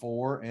tried out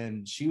for,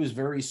 and she was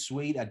very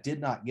sweet. I did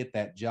not get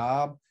that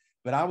job,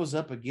 but I was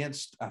up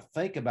against, I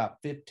think,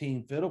 about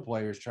 15 fiddle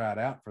players tried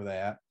out for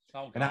that.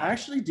 Oh, and I God.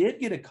 actually did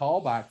get a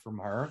call back from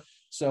her.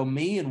 So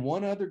me and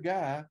one other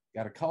guy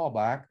got a call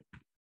back.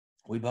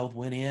 We both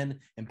went in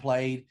and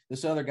played.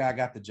 This other guy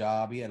got the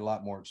job. He had a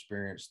lot more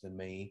experience than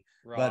me.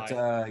 Right.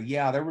 But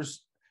yeah, there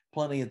was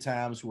plenty of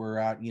times where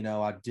I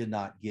did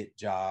not get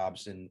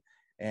jobs,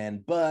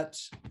 but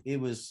it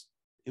was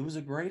it was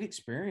a great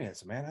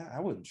experience, man. I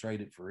wouldn't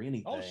trade it for Oh,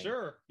 anything.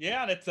 sure.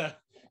 Yeah, and it's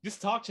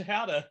just taught you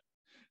how to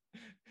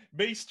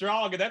be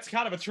strong, and that's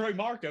kind of a true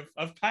mark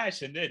of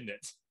passion, isn't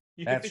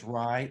That's it?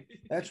 right.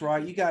 That's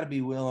right. You got to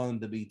be willing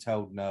to be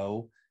told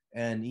no,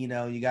 and you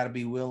got to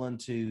be willing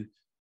to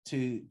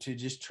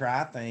just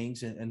try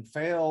things and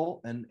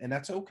fail, and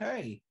that's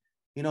okay.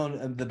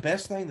 And the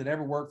best thing that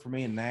ever worked for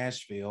me in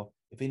Nashville,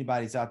 if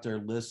anybody's out there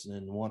listening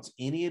and wants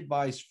any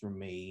advice from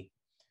me,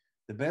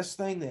 the best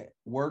thing that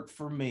worked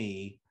for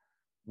me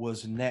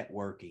was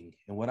networking.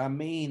 And what I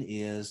mean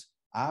is,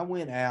 I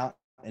went out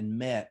and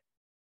met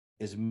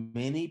as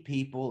many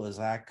people as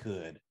I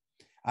could.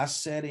 I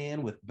set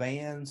in with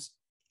bands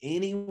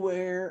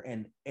anywhere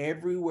and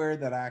everywhere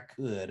that I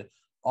could,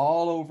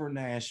 all over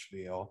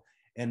Nashville.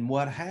 And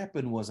what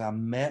happened was, I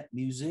met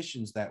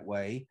musicians that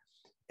way,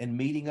 and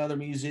meeting other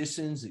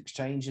musicians,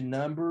 exchanging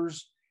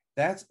numbers.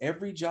 That's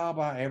every job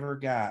I ever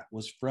got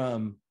was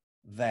from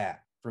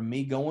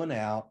me going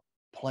out,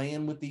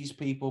 playing with these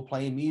people,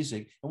 playing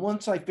music. And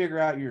once I figure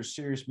out you're a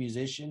serious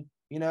musician,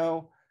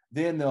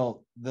 then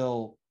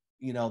they'll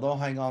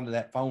hang on to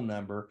that phone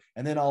number.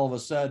 And then all of a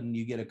sudden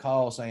you get a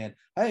call saying,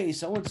 "Hey,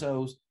 so and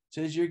so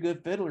says you're a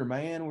good fiddler,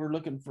 man. We're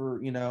looking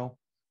for,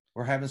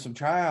 we're having some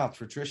tryouts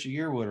for Trisha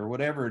Yearwood," or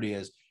whatever it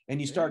is.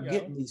 And you There you start go.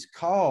 getting these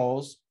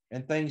calls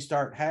and things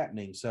start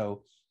happening.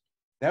 So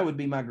that would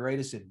be my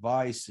greatest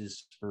advice,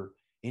 is for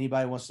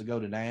anybody who wants to go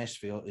to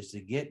Nashville, is to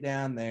get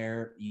down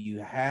there.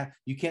 You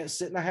can't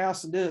sit in the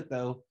house and do it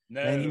though.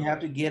 Man, you No. have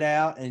to get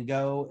out and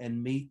go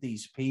and meet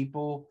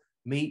people,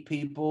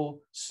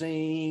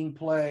 sing,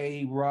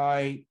 play,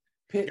 write,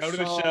 pitch Go to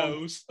the songs.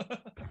 shows.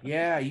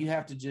 Yeah, you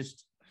have to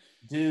just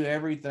do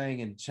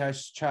everything and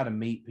just try to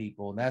meet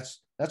people. And that's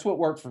what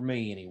worked for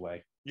me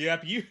anyway.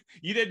 Yep, you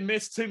didn't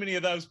miss too many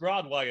of those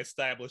Broadway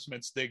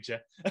establishments, did you?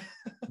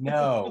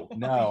 No,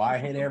 I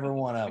hit every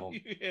one of them. You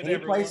hit Any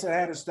place everyone. that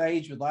had a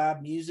stage with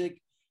live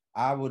music,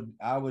 I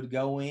would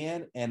go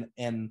in,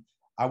 and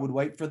I would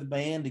wait for the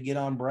band to get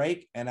on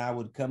break, and I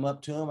would come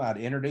up to them. I'd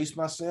introduce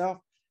myself,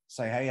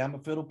 say, "Hey, I'm a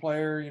fiddle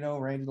player,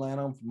 Randy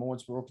Lanham from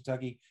Owensboro,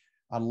 Kentucky.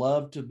 I'd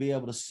love to be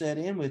able to sit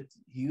in with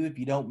you if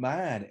you don't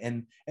mind."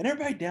 And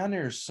everybody down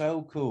there is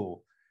so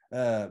cool.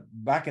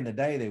 Back in the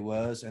day they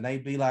was, and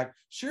they'd be like,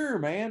 "Sure,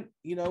 man,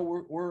 we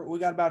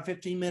got about a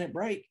 15-minute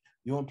break.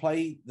 You want to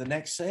play the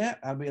next set?"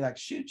 I'd be like,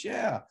 "Shoot,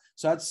 yeah."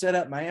 So I'd set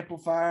up my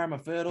amplifier, my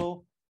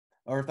fiddle,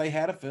 or if they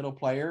had a fiddle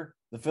player,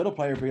 the fiddle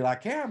player would be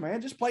like, "Yeah,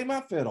 man, just play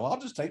my fiddle. I'll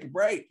just take a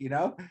break."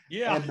 Yeah.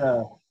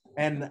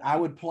 And I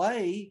would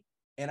play,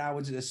 and I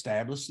would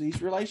establish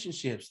these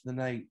relationships. Then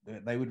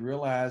they would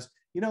realize,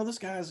 this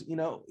guy's,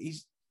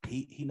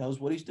 he knows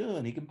what he's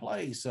doing. He can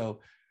play.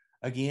 So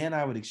again,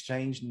 I would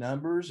exchange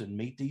numbers and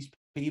meet these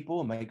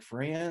people and make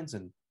friends,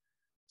 and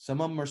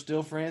some of them are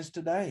still friends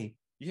today.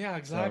 Yeah, So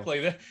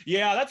exactly.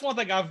 Yeah, that's one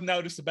thing I've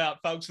noticed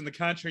about folks in the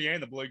country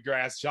and the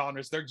bluegrass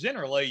genres. They're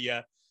generally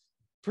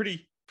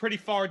pretty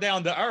far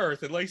down to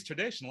earth, at least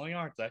traditionally,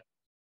 aren't they?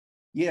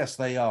 yes,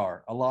 they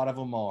are. A lot of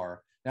them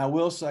are. Now, I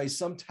will say,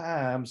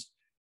 sometimes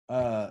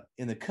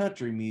in the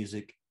country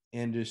music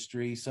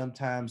industry,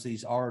 sometimes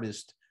these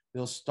artists,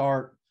 they'll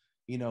start,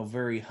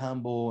 very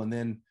humble, and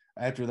then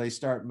after they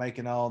start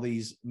making all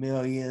these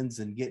millions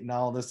and getting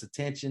all this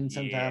attention,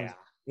 sometimes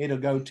Yeah, it'll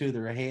go to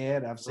their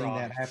head. I've seen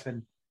that right.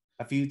 happen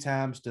a few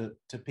times to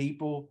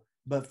people,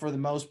 but for the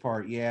most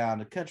part, yeah, in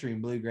the country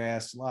and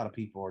bluegrass, a lot of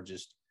people are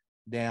just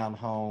down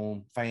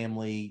home,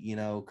 family,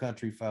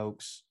 country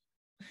folks.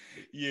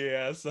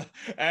 Yes,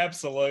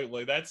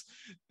 absolutely.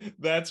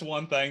 That's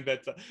one thing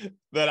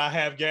that I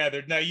have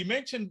gathered. Now, you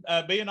mentioned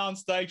being on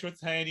stage with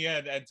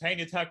Tanya and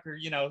Tanya Tucker,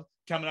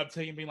 coming up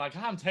to you and being like,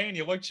 "Hi, I'm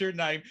Tanya. What's your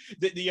name?"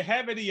 Do you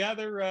have any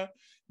other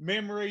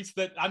memories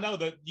that I know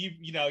that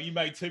you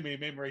made too many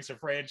memories of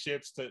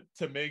friendships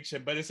to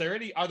mention, but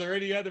are there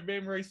any other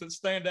memories that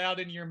stand out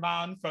in your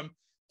mind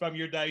from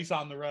your days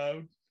on the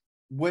road?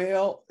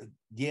 Well,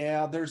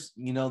 yeah, there's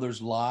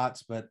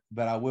lots, but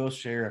I will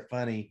share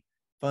a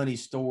funny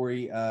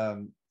story.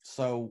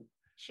 So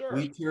Sure.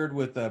 we toured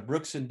with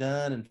Brooks and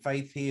Dunn and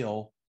Faith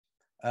Hill.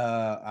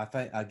 I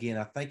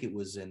think it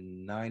was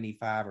in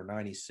 '95 or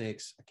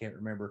 '96. I can't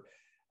remember.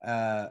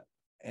 Uh,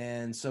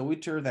 and so we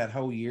toured that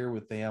whole year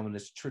with them, and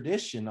it's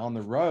tradition on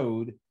the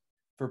road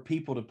for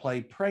people to play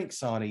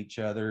pranks on each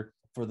other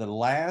for the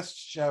last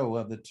show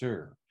of the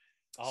tour.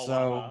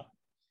 Oh,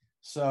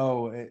 So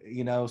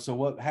so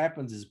what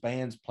happens is,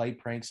 bands play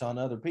pranks on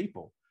other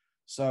people.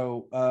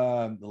 So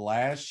the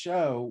last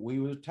show, we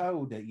were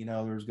told that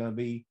there was going to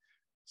be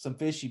some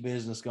fishy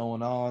business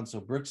going on. So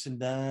Brooks and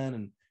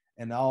Dunn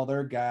and all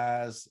their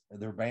guys,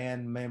 their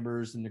band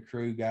members and the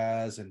crew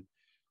guys, and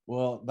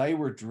well, they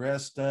were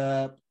dressed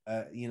up.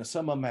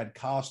 Some of them had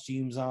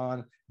costumes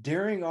on.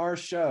 During our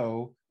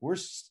show, we're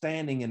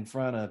standing in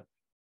front of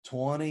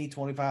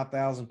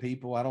 25,000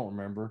 people. I don't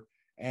remember,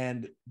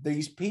 and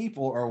these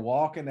people are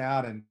walking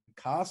out in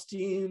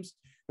costumes.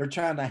 They're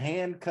trying to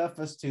handcuff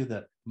us to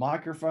the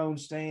microphone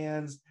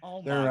stands.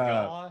 oh my They're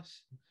gosh.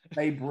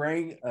 they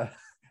bring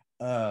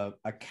a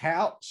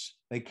couch.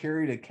 They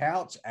carried a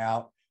couch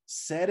out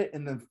set it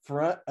in the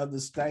front of the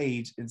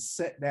stage and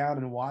sat down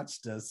and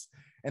watched us.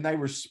 And they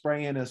were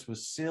spraying us with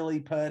silly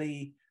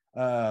putty.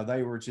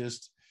 They were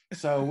just,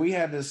 so we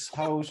had this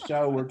whole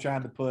show we're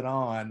trying to put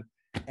on,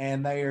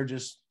 and they are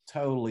just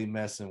totally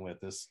messing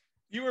with us.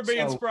 You were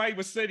being sprayed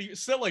with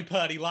silly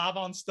putty live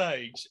on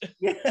stage.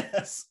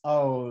 Yes.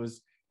 Oh,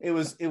 it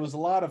was a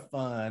lot of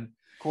fun.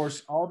 Of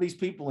course, all these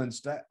people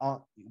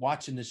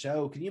watching the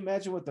show, can you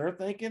imagine what they're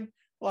thinking?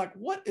 Like,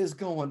 what is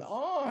going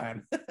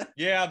on?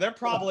 Yeah, they're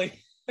probably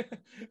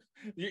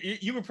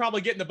you were probably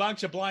getting a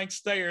bunch of blank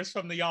stares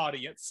from the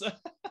audience.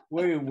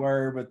 We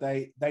were, but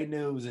they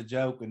knew it was a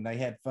joke and they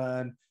had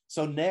fun.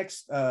 So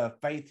next,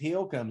 Faith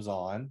Hill comes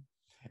on,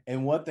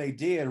 and what they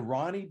did,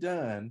 Ronnie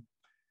Dunn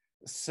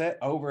sat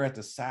over at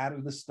the side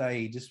of the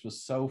stage. This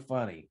was so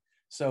funny.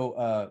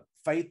 So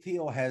Faith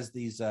Hill has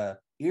these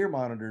ear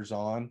monitors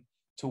on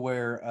to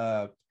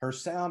where her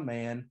sound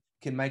man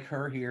can make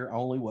her hear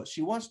only what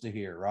she wants to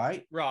hear,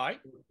 right? Right.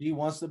 She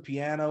wants the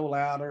piano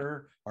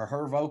louder or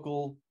her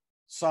vocal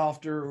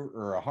softer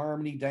or a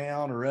harmony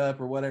down or up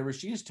or whatever.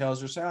 She just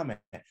tells her sound man,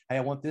 hey,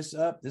 I want this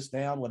up, this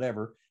down,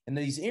 whatever. And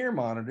these ear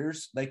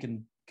monitors, they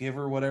can give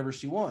her whatever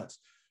she wants.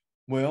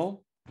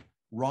 Well,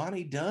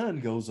 Ronnie Dunn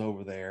goes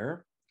over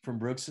there from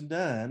Brooks and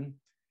Dunn,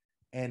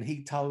 and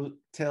he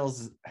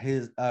tells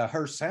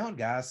her sound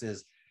guy,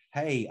 says,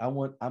 hey,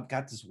 I've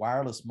got this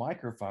wireless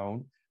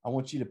microphone. I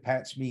want you to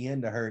patch me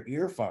into her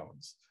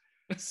earphones.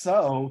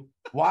 So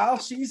while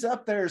she's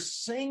up there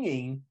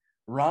singing,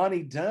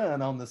 Ronnie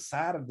Dunn on the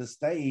side of the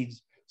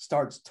stage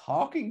starts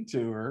talking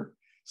to her,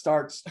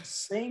 starts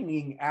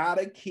singing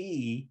out of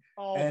key.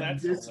 Oh, and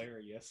that's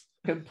hilarious.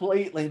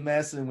 Completely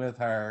messing with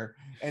her.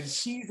 And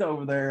she's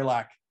over there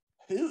like,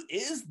 who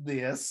is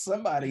this?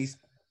 Somebody's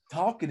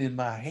talking in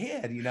my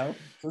head, you know?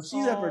 So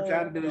she's up there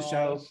trying to do a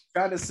show,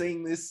 trying to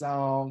sing this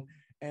song.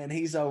 And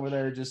he's over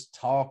there just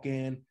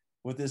talking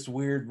with this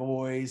weird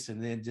voice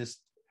and then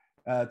just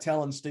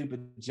telling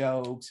stupid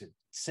jokes and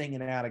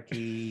singing out of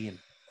key. And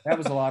that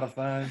was a lot of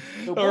fun.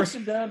 So Brooks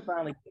and Dunn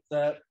finally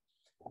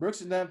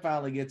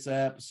gets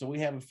up. So we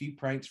have a few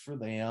pranks for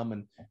them.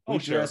 And we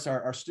dress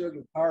our steel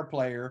guitar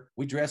player.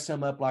 We dress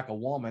him up like a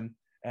woman.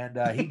 And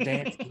he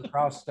dances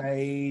across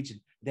stage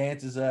and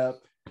dances up.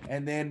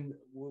 And then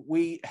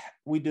we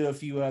do a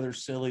few other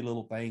silly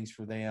little things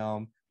for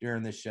them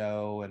during the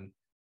show. And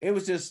it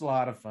was just a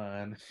lot of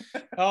fun.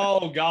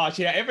 Oh, gosh.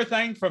 Yeah.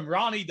 Everything from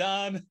Ronnie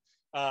Dunn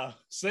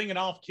singing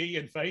off key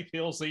in Faith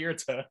Hill's ear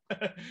to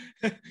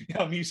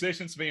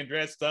musicians being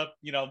dressed up,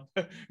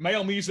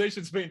 male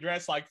musicians being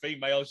dressed like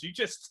females. You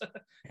just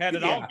had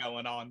it all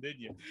going on, didn't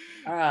you?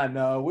 I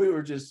know. We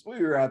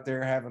were out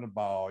there having a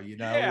ball,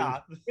 Yeah.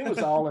 It was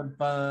all in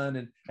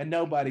fun, and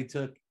nobody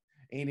took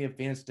any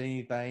offense to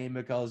anything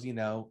because, we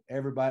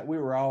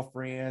were all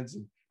friends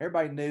and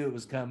everybody knew it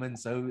was coming.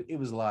 So it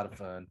was a lot of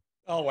fun.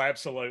 Oh,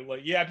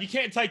 absolutely. Yeah. You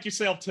can't take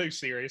yourself too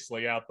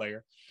seriously out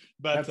there.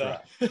 But right.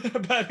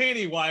 But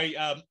anyway,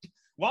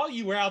 while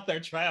you were out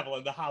there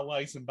traveling the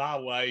highways and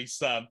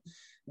byways,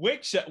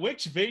 which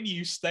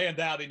venues stand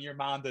out in your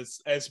mind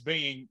as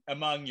being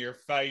among your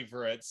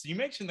favorites? You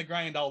mentioned the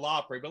Grand Ole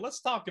Opry, but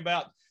let's talk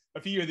about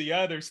a few of the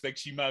others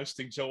that you most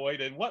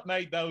enjoyed and what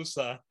made those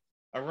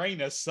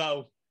arenas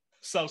so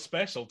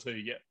special to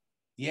you.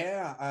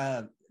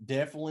 Yeah,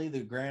 definitely the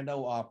Grand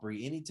Ole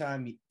Opry.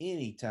 Anytime you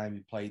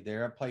played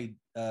there, I played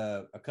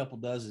a couple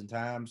dozen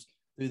times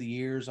through the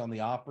years on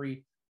the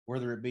Opry,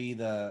 whether it be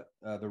the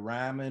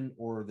Ryman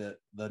or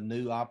the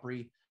new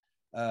Opry.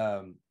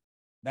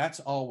 That's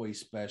always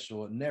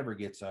special. It never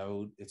gets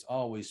old. It's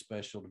always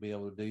special to be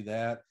able to do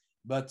that.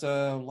 But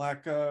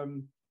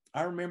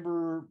I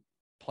remember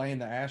playing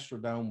the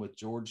Astrodome with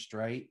George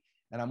Strait,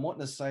 and I'm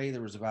wanting to say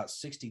there was about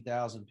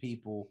 60,000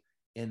 people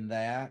in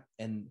that,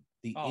 and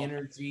the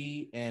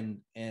energy and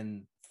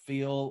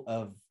feel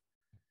of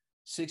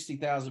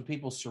 60,000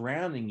 people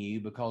surrounding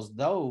you, because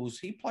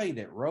he played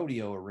at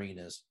rodeo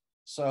arenas.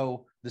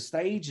 So the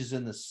stage is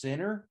in the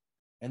center,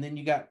 and then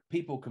you got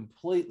people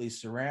completely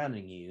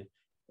surrounding you,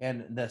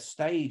 and the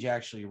stage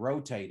actually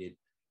rotated.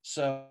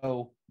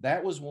 So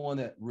that was one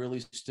that really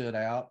stood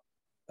out.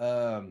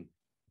 Playing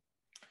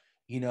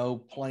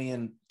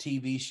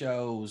TV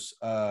shows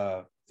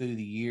through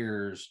the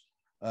years,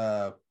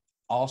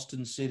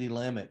 Austin City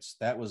Limits,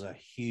 that was a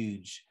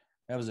huge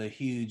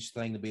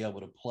thing to be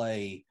able to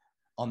play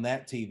on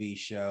that TV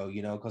show,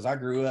 because I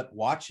grew up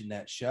watching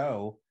that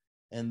show,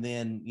 and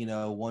then,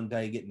 one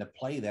day getting to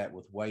play that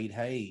with Wade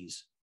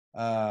Hayes.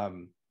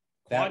 Quite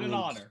an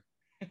honor.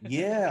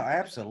 Yeah,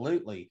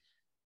 absolutely.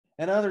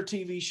 And other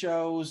TV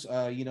shows,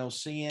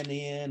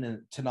 CNN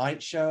and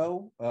Tonight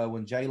Show,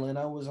 when Jay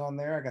Leno was on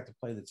there, I got to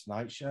play the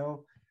Tonight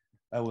Show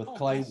with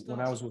Clay when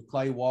I was with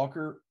Clay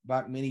Walker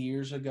back many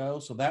years ago.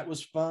 So that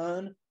was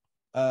fun.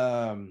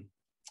 There's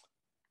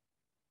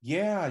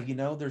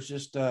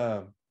just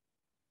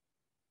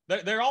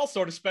they're all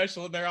sort of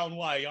special in their own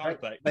way,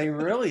 aren't they? They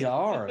really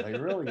are. They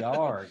really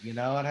are.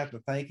 I'd have to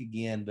think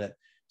again, but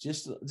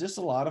just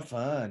a lot of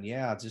fun.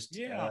 Yeah,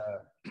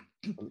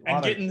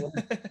 and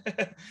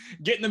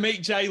getting to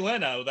meet Jay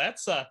Leno,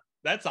 that's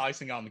that's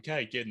icing on the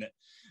cake, isn't it?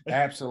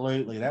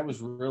 Absolutely. That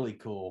was really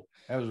cool.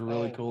 That was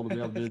really Oh, cool to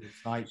be able to do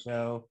this night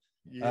show.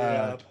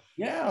 yeah.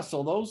 Yeah,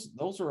 so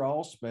those are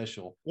all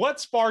special. What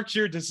sparked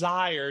your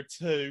desire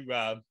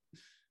to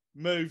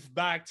move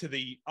back to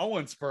the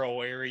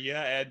Owensboro area,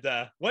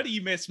 and what do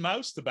you miss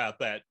most about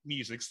that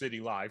Music City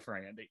life,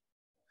 Randy?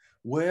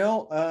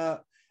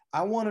 Well,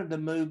 I wanted to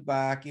move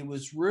back. It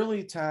was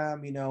really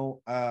time,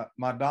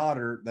 my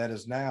daughter that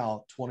is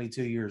now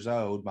 22 years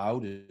old, my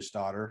oldest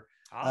daughter,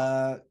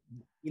 Ah,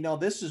 uh,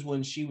 this is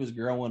when she was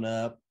growing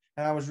up,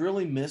 and I was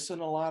really missing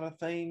a lot of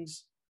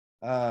things.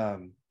 I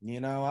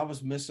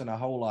was missing a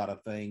whole lot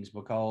of things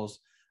because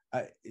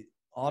I,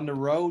 on the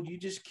road, you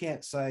just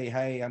can't say,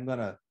 "Hey, I'm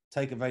gonna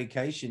take a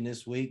vacation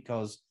this week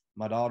because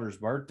my daughter's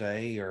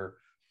birthday," or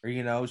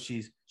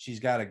she's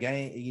got a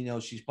game.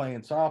 She's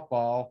playing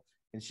softball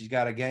and she's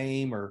got a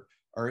game, or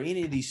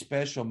any of these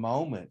special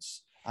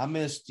moments. I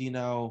missed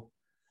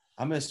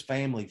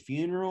family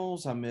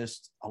funerals. I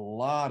missed a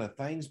lot of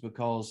things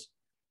because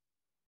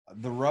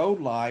the road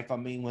life. I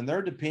mean, when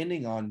they're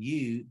depending on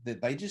you,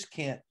 that they just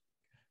can't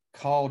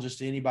call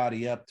just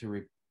anybody up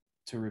to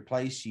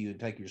replace you and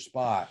take your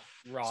spot.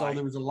 So right.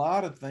 there was a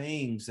lot of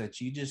things that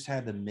you just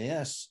had to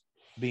miss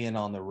being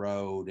on the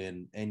road,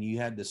 and you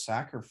had to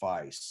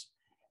sacrifice.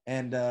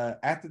 And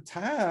at the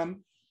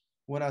time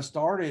when I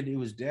started, it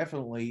was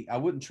definitely, I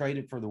wouldn't trade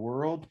it for the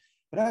world,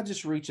 but I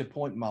just reached a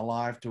point in my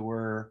life to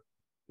where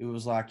it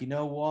was like, you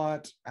know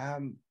what,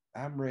 I'm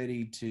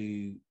ready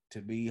to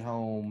be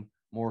home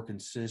more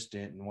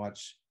consistent and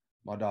watch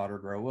my daughter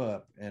grow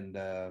up. And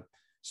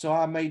so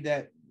I made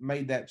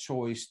that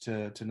choice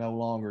to no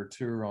longer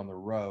tour on the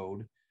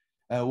road.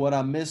 What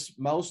I miss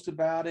most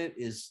about it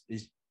is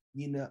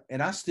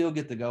and I still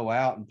get to go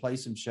out and play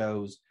some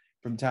shows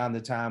from time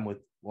to time with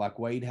like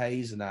Wade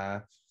Hayes and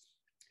I.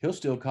 He'll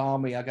still call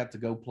me. I got to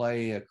go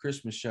play a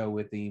Christmas show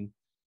with him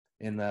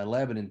in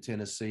Lebanon,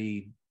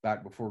 Tennessee,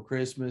 back before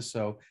Christmas.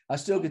 So I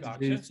still Oh, get to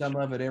do gotcha. some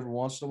of it every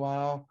once in a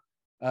while,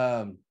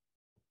 um,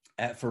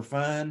 for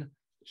fun.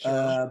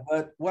 Sure.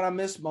 But what I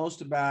miss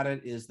most about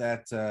it is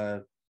that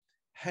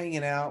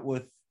hanging out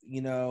with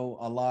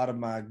a lot of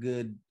my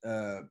good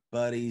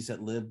buddies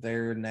that live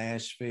there in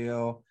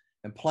Nashville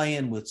and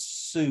playing with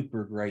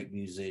super great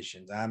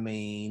musicians. I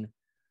mean,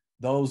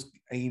 those,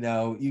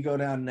 you go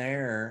down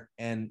there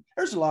and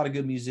there's a lot of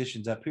good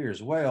musicians up here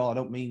as well. I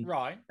don't mean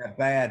Right. that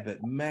bad,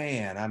 but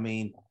man, I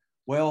mean,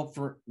 well,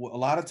 for a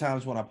lot of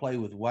times when I play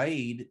with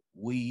Wade,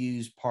 we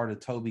use part of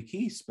Toby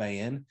Keith's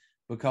band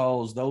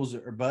because those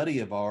are a buddy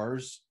of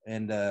ours,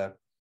 and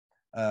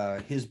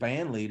his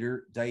band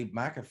leader Dave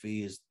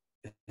McAfee is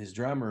his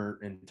drummer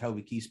and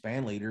Toby Keith's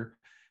band leader,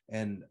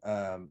 and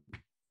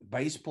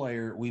bass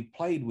player we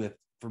played with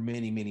for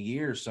many, many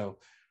years. So,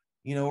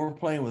 we're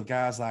playing with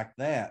guys like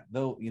that,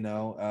 though,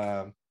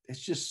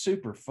 it's just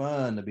super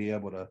fun to be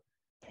able to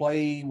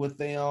play with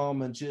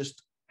them and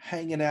just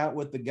hanging out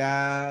with the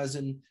guys,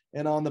 and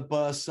on the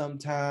bus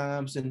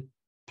sometimes, and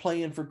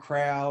playing for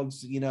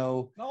crowds,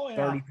 Oh, yeah.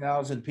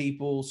 30,000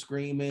 people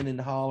screaming and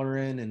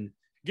hollering, and,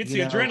 Gets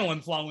you the know,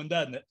 adrenaline flowing,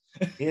 doesn't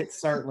it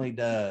certainly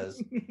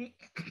does. it?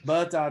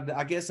 But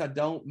I guess I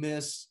don't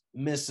miss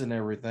missing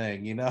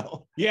everything,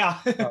 Yeah.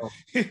 So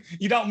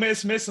You don't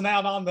miss missing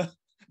out on the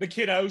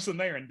kiddos and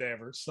their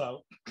endeavors.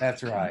 So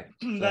that's right.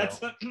 that's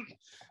So,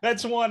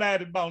 that's one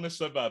added bonus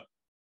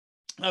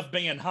of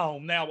being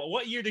home. Now,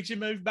 what year did you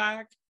move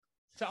back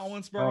to oh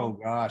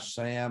Owensboro? gosh,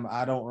 Sam,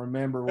 I don't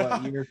remember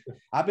what year.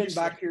 I've You been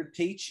sure? back here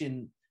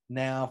teaching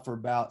now for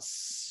about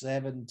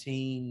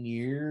 17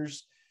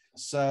 years.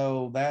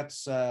 So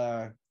that's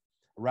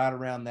right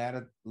around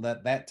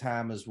that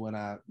time is when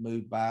I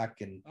moved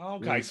back and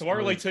Okay, really so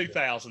early started.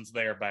 2000s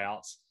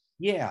thereabouts.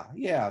 Yeah,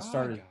 I I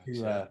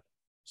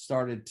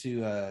started to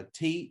gotcha.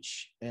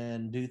 teach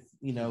and do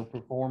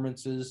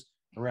performances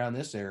around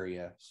this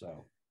area.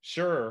 So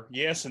Sure.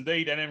 Yes,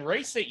 indeed. And in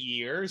recent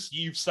years,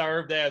 you've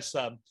served as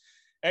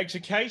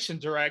education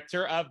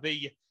director of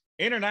the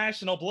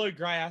International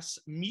Bluegrass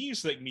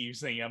Music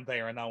Museum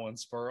there in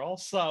Owensboro.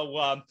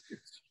 So,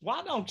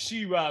 why don't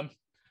you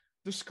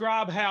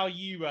describe how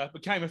you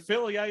became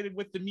affiliated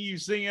with the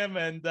museum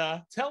and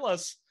tell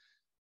us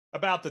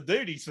about the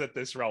duties that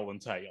this role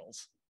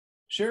entails?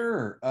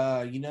 sure,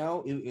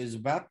 it was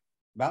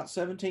about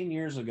 17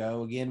 years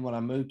ago. Again, when I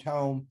moved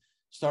home,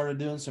 started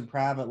doing some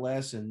private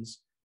lessons,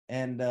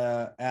 and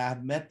I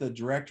met the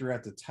director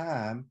at the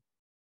time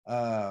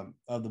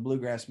of the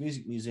Bluegrass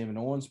Music Museum in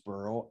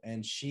Owensboro,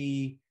 and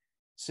she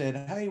said,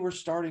 "Hey, we're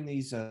starting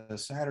these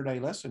Saturday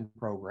lesson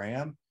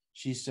program."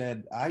 She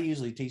said, "I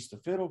usually teach the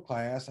fiddle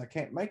class. I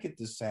can't make it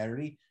this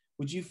Saturday.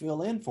 Would you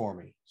fill in for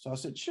me?" So I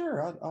said,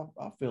 "Sure,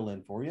 I'll fill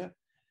in for you."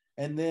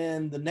 And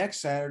then the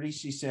next Saturday,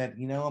 she said,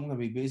 "I'm going to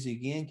be busy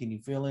again. Can you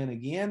fill in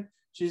again?"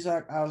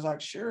 I was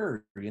like,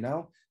 "Sure."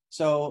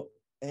 So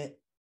it,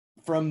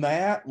 from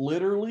that,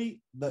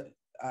 literally,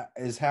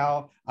 is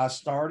how I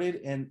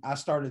started, and I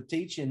started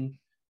teaching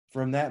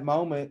from that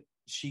moment.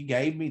 She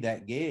gave me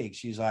that gig.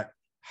 She's like,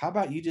 "How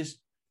about you just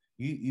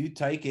you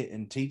take it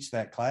and teach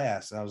that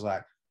class?" And I was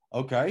like,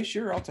 "Okay,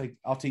 sure,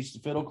 I'll teach the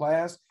fiddle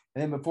class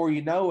And then before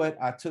you know it,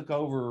 I took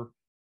over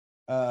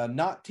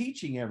not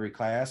teaching every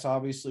class.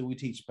 Obviously, we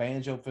teach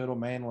banjo, fiddle,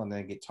 mandolin,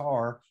 and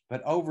guitar,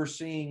 but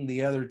overseeing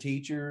the other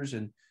teachers.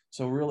 And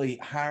so really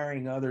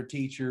hiring other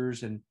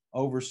teachers and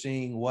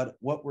overseeing what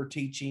we're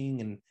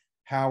teaching and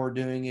how we're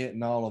doing it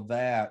and all of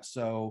that.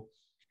 So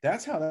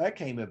that's how that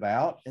came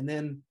about. And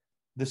then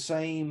the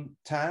same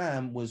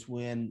time was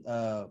when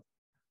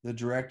the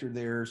director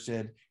there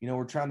said,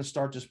 we're trying to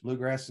start this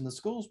Bluegrass in the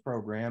Schools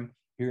program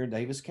here in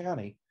Davis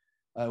County.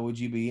 Would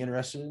you be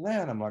interested in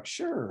that? I'm like,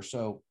 sure.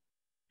 So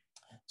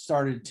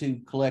started to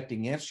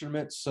collecting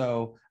instruments.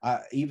 So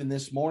even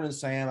this morning,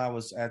 Sam, I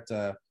was at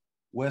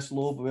West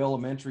Louisville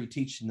Elementary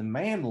teaching the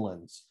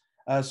mandolins.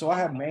 So I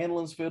have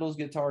mandolins, fiddles,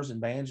 guitars,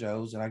 and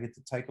banjos, and I get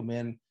to take them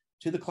in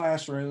to the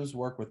classrooms,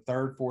 work with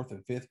third, fourth,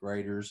 and fifth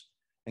graders,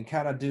 and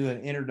kind of do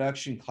an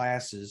introduction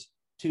classes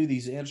to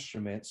these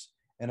instruments.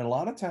 And a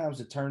lot of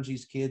times it turns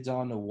these kids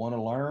on to want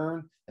to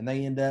learn, and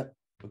they end up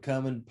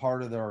becoming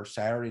part of our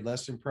Saturday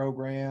lesson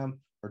program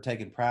or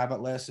taking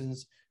private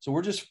lessons. So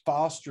we're just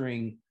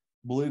fostering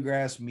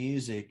bluegrass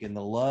music and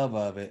the love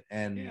of it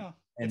and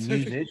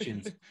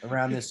musicians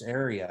around this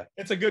area.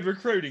 It's a good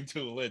recruiting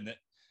tool, isn't it?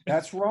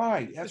 That's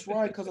right. That's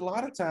right. Because a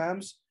lot of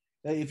times,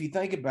 if you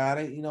think about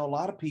it, a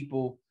lot of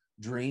people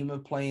dream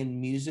of playing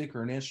music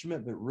or an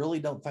instrument, but really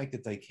don't think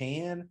that they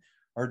can,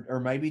 or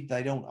maybe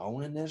they don't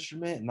own an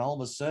instrument. And all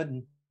of a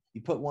sudden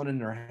you put one in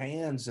their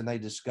hands and they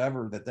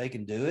discover that they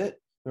can do it.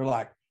 They're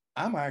like,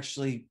 I'm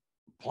actually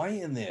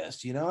playing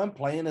this, I'm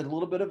playing a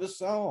little bit of a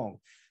song.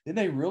 Then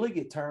they really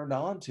get turned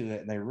on to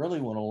it and they really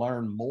want to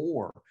learn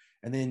more.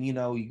 And then, you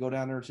go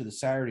down there to the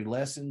Saturday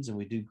lessons and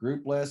we do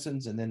group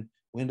lessons, and then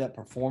we end up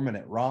performing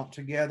at Romp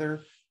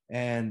together.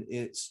 And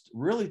it's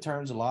really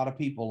turns a lot of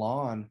people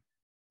on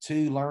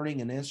to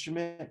learning an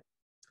instrument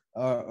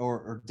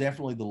or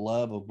definitely the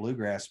love of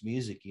bluegrass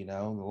music, and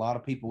a lot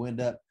of people end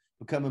up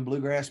becoming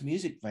bluegrass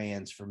music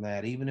fans from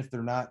that, even if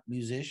they're not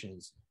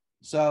musicians.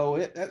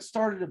 So that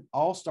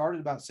started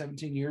about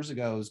 17 years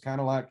ago. It's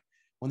kind of like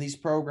when these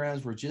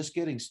programs were just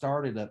getting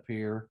started up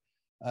here.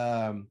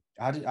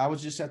 I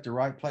was just at the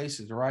right place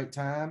at the right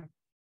time,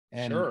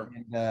 and sure.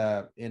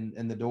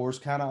 and the doors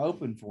kind of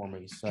opened for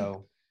me.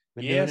 So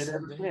been doing it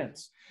ever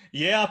since.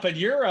 Yeah, but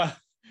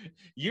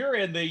you're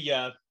in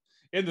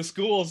the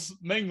schools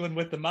mingling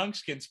with the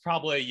Monkskins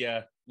probably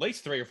at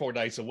least 3 or 4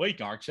 days a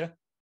week, aren't you?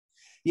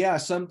 Yeah,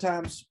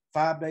 sometimes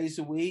 5 days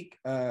a week.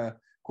 Of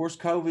course,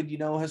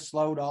 COVID, has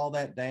slowed all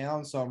that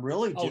down. So I'm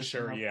really just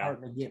starting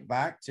to get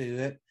back to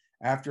it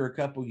after a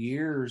couple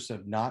years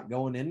of not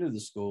going into the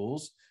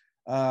schools.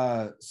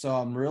 So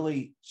I'm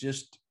really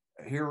just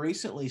here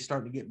recently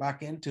starting to get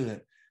back into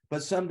it.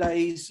 But some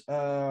days, 3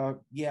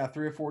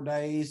 or 4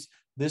 days.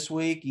 This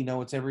week,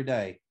 it's every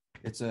day.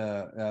 It's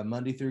a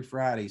Monday through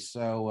Friday.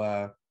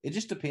 So it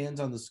just depends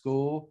on the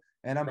school.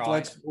 And I'm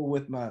flexible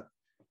with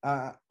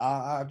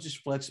I'm just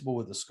flexible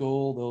with the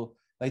school.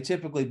 They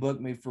typically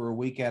book me for a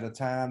week at a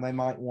time. They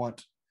might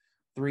want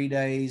 3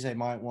 days. They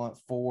might want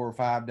 4 or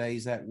 5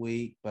 days that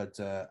week. But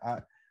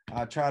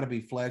I try to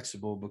be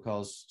flexible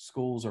because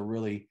schools are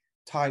really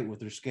tight with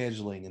their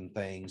scheduling and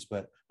things.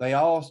 But they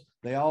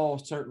all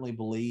certainly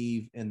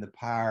believe in the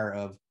power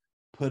of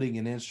putting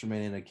an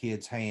instrument in a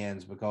kid's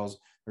hands, because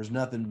there's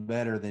nothing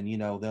better than,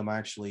 them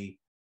actually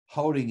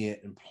holding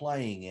it and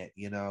playing it,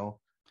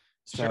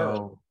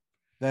 So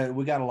that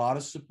we got a lot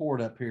of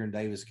support up here in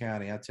Davis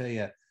County. I tell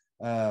you,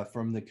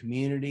 from the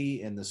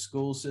community and the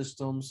school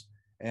systems,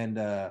 and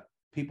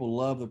people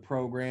love the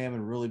program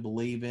and really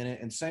believe in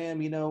it. And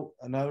Sam,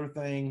 another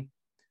thing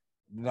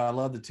that I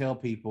love to tell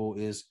people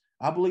is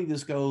I believe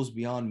this goes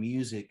beyond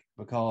music,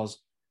 because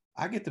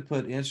I get to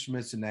put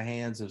instruments in the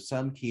hands of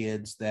some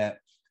kids that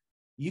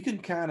you can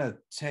kind of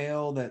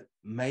tell that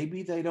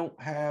maybe they don't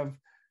have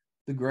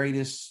the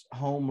greatest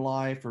home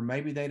life, or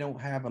maybe they don't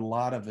have a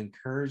lot of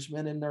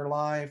encouragement in their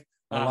life,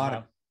 or a lot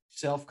of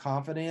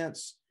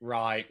self-confidence.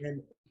 Right.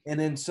 And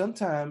then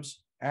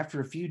sometimes after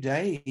a few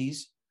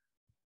days,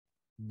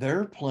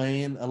 they're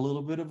playing a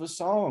little bit of a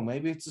song.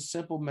 Maybe it's a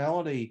simple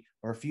melody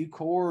or a few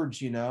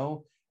chords,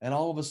 and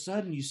all of a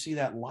sudden you see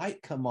that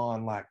light come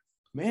on, like,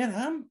 man,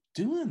 I'm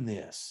doing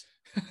this.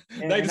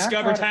 They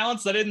discover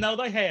talents they didn't know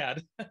they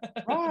had.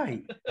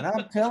 Right. And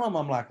I'm telling them,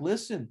 I'm like,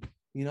 listen,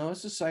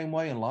 it's the same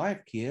way in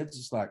life, kids.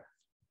 It's like,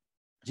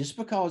 just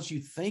because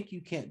you think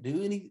you can't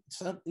do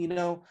something,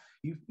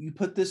 you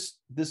put this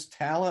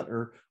talent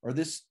or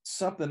this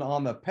something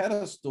on the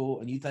pedestal,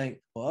 and you think,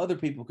 well, other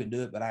people can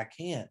do it, but I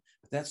can't.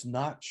 But that's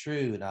not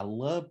true. And I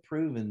love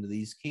proving to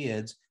these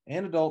kids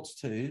and adults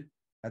too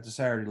at the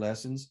Saturday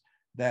lessons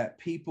that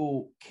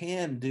people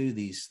can do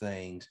these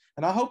things.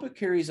 And I hope it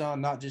carries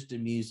on, not just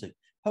in music.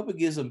 I hope it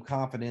gives them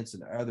confidence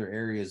in other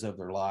areas of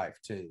their life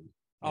too.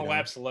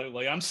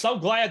 Absolutely. I'm so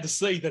glad to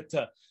see that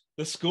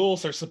the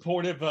schools are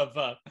supportive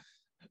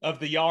of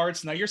the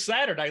arts. Now, your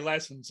Saturday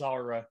lessons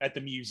are at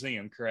the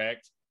museum,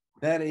 correct?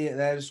 That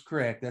is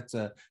correct. That's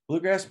a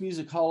Bluegrass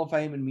Music Hall of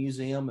Fame and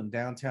Museum in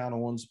downtown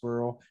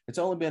Owensboro. It's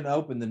only been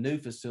open, the new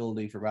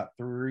facility, for about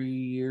 3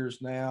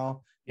 years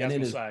now. Yeah, and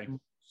it is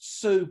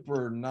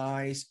super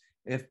nice.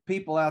 If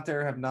people out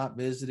there have not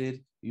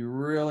visited, you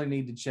really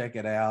need to check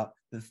it out.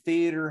 The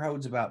theater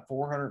holds about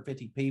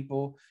 450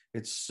 people.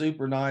 It's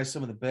super nice.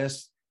 Some of the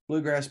best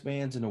bluegrass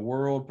bands in the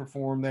world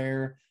perform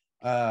there.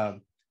 Uh,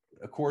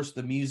 of course,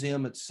 the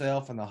museum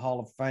itself and the Hall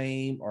of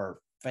Fame are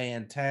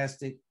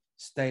fantastic,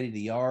 state of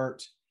the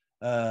art.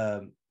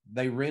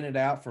 They rent it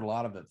out for a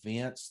lot of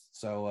events.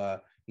 So,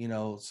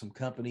 some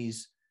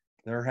companies,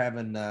 they're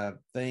having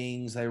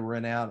things they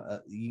rent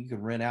out. You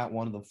can rent out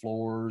one of the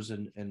floors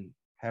and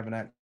have an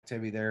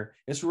activity there.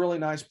 It's a really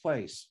nice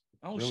place.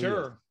 Oh, Really is.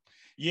 sure.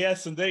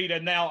 Yes, indeed.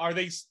 And now, are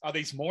these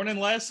morning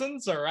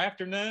lessons or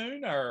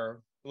afternoon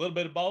or a little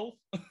bit of both?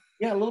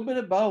 Yeah, a little bit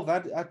of both.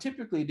 I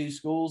typically do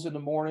schools in the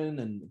morning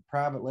and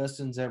private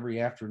lessons every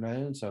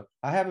afternoon. So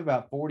I have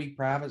about 40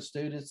 private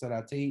students that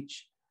I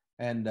teach.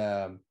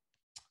 And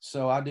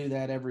so I do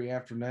that every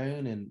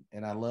afternoon.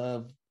 And I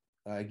love,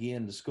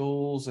 again, the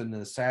schools and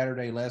the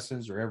Saturday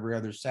lessons or every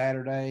other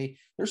Saturday.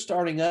 They're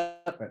starting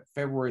up at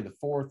February the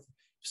 4th.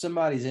 If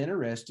somebody's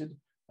interested,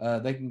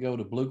 they can go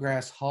to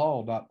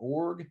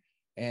bluegrasshall.org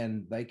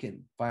and they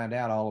can find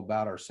out all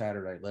about our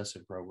Saturday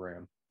lesson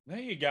program. There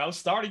you go.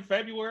 Starting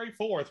February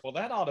 4th. Well,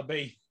 that ought to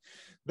be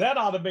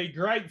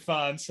great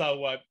fun.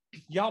 So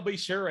y'all be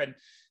sure and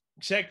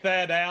check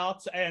that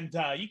out. And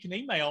you can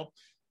email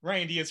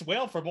Randy as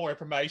well for more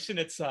information.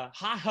 It's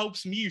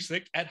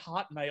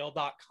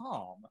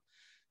highhopesmusic@hotmail.com.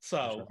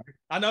 So Right.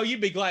 I know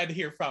you'd be glad to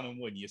hear from him,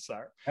 wouldn't you,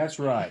 sir? That's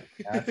right.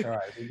 That's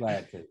right. Be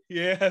glad to.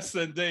 Yes,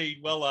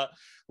 indeed. Well,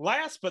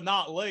 last but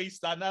not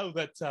least, I know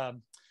that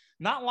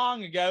not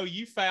long ago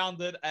you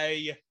founded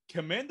a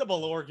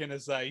commendable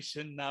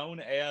organization known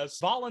as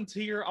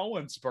Volunteer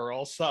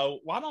Owensboro.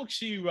 So why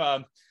don't you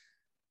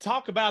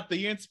talk about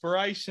the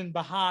inspiration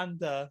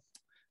behind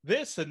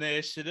this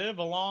initiative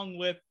along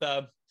with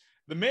the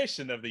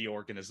mission of the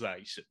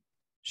organization?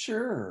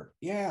 Sure.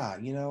 Yeah.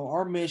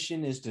 Our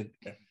mission is to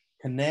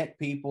connect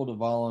people to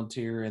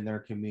volunteer in their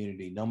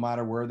community, no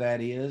matter where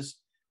that is.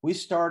 We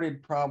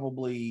started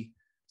probably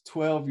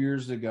 12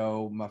 years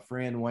ago. My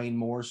friend Wayne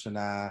Morse and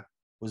I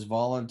was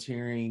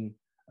volunteering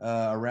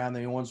around the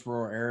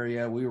Owensboro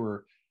area. We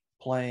were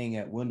playing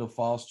at Wendell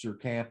Foster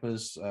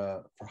campus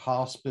for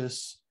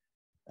hospice,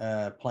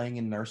 playing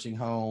in nursing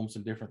homes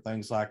and different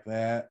things like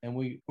that. And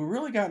we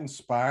really got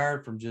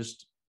inspired from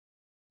just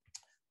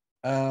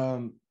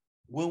when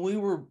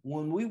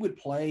we would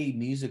play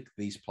music at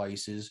these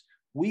places,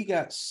 we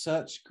got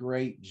such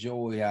great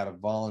joy out of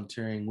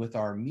volunteering with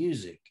our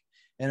music.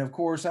 And of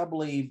course, I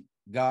believe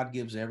God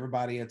gives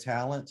everybody a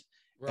talent.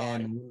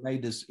 Right. And they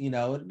just,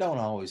 it don't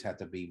always have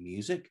to be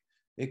music.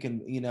 It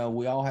can,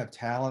 we all have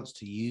talents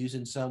to use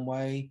in some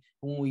way.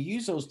 When we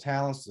use those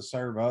talents to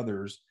serve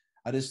others,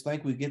 I just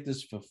think we get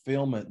this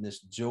fulfillment and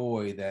this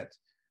joy that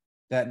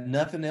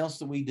nothing else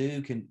that we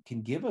do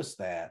can give us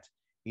that.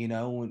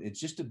 It's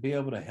just to be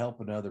able to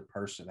help another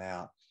person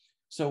out.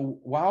 So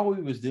while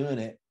we was doing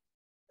it,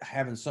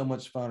 having so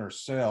much fun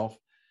ourselves,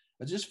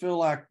 I just feel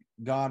like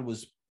God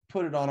was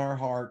put it on our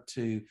heart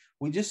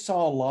we just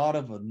saw a lot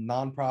of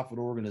nonprofit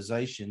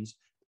organizations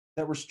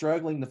that were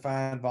struggling to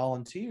find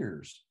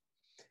volunteers.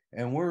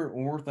 And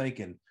we're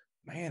thinking,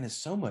 man, it's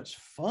so much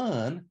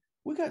fun.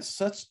 We got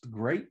such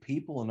great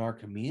people in our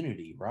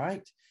community,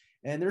 right?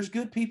 And there's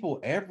good people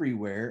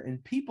everywhere,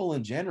 and people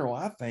in general,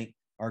 I think,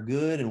 are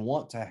good and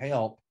want to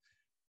help.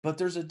 But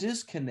there's a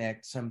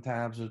disconnect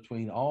sometimes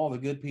between all the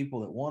good people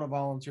that want to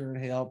volunteer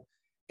and help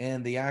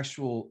and the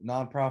actual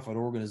nonprofit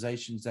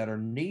organizations that are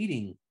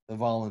needing the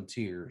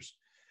volunteers.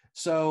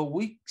 So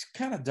we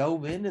kind of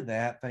dove into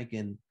that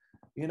thinking,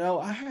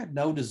 I had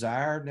no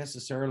desire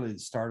necessarily to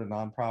start a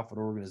nonprofit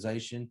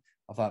organization.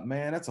 I thought,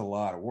 man, that's a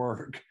lot of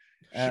work.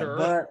 Sure.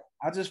 But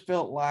I just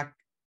felt like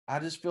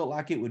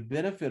it would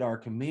benefit our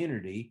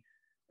community.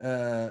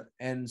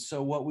 And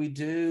so what we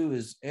do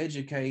is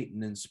educate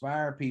and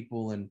inspire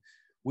people. And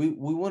we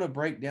want to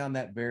break down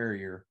that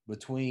barrier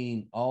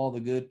between all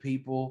the good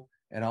people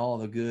and all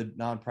the good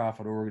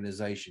nonprofit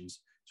organizations.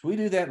 So we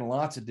do that in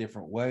lots of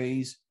different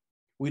ways.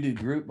 We do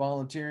group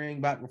volunteering.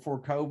 Back before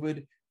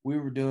COVID, we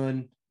were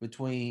doing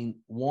between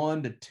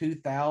 1,000 to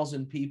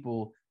 2,000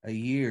 people a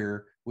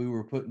year. We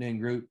were putting in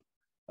group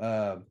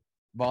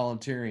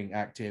volunteering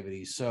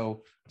activities.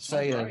 So so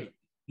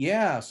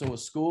a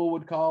school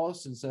would call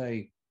us and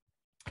say,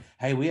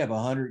 hey, we have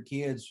 100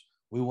 kids.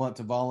 We want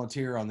to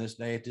volunteer on this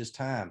day at this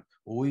time.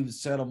 Well, we would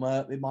set them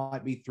up. It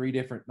might be 3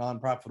 different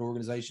nonprofit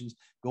organizations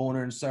go in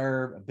there and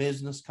serve. A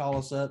business call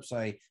us up,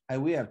 say, hey,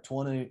 we have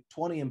 20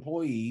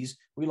 employees.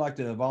 We'd like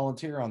to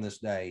volunteer on this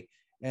day.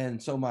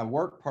 And so my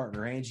work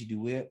partner, Angie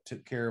DeWitt,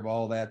 took care of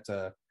all that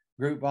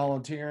group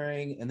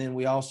volunteering. And then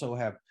we also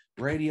have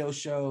radio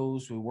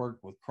shows. We work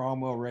with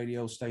Cromwell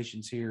radio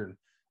stations here in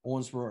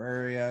Owensboro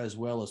area, as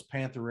well as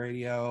Panther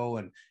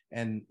Radio.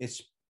 And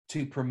it's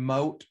to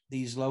promote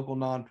these local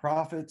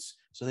nonprofits.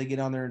 So they get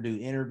on there and do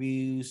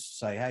interviews,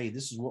 say, hey,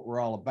 this is what we're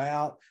all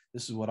about.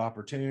 This is what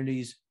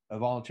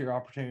volunteer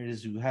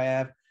opportunities we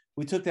have.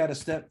 We took that a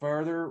step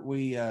further.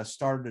 We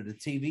started a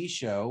TV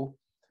show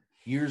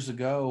years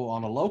ago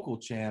on a local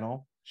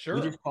channel. Sure.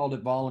 We just called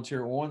it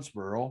Volunteer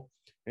Owensboro.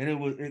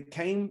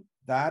 And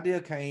the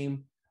idea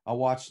came, I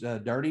watched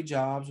Dirty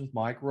Jobs with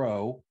Mike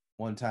Rowe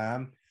one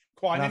time.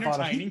 Quite And I thought,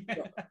 entertaining.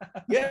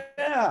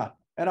 yeah.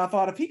 And I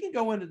thought if he can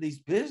go into these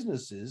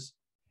businesses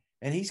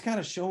and he's kind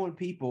of showing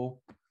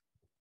people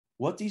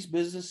what these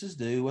businesses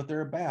do, what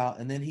they're about,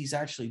 and then he's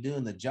actually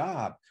doing the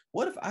job.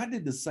 What if I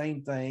did the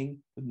same thing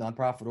with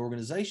nonprofit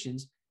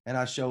organizations and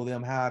I show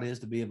them how it is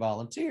to be a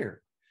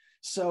volunteer?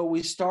 So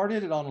we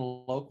started it on a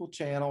local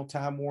channel,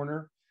 Time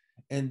Warner,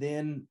 and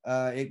then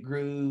it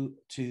grew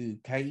to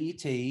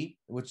KET,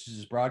 which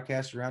is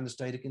broadcast around the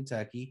state of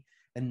Kentucky.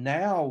 And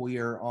now we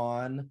are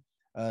on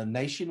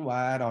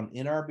nationwide on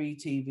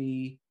NRB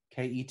TV,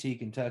 KET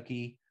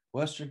Kentucky,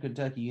 Western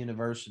Kentucky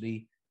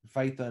University,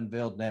 Faith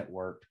Unveiled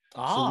Network.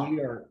 So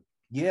we are,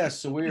 yes,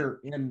 so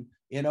we're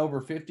in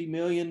over 50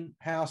 million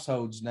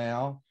households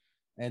now.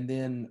 And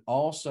then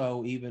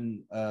also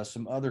even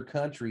some other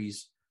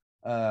countries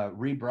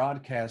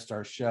rebroadcast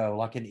our show.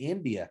 Like in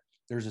India,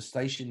 there's a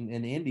station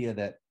in India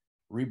that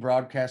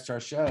rebroadcasts our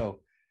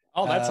show.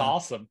 Oh, that's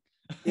awesome.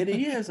 It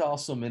is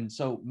awesome. And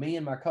so me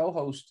and my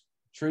co-host,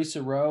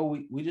 Teresa Rowe,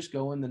 we just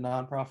go into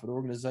nonprofit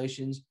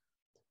organizations.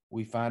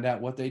 We find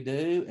out what they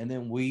do, and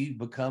then we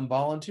become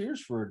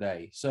volunteers for a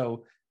day.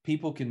 So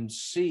people can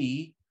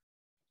see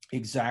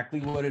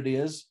exactly what it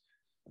is,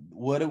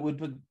 what it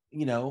would,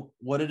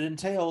 what it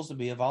entails to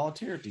be a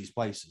volunteer at these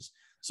places.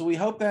 So we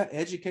hope that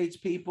educates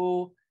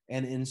people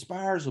and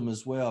inspires them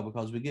as well,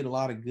 because we get a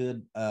lot of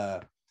good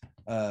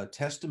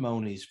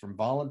testimonies from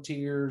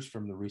volunteers,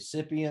 from the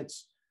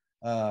recipients,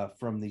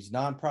 from these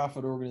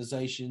nonprofit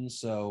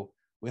organizations. So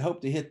we hope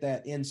to hit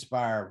that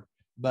inspire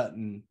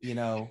button,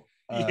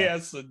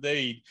 yes,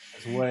 indeed.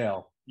 as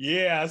well.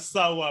 Yeah,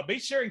 so be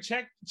sure and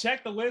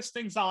check the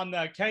listings on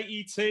KET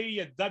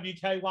and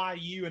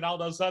WKYU and all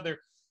those other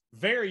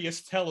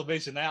various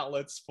television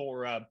outlets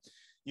for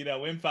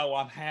info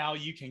on how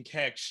you can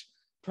catch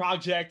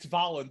Project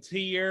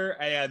Volunteer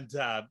and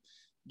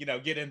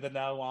get in the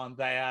know on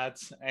that.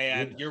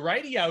 And your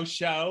radio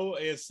show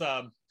is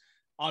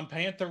on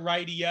Panther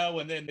Radio,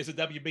 and then is it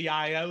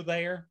WBIO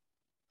there?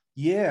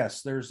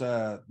 Yes, there's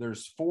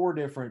 4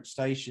 different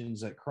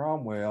stations at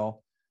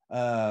Cromwell.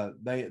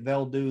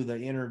 They'll do the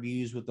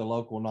interviews with the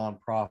local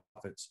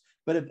nonprofits.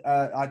 But if,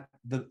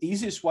 the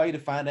easiest way to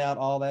find out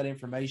all that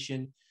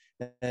information,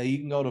 you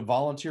can go to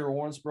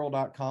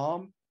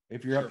volunteerowensboro.com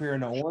if you're up here in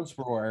the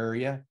Owensboro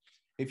area.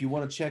 If you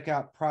want to check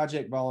out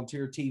Project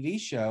Volunteer TV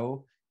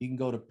show, you can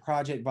go to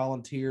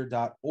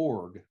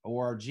projectvolunteer.org,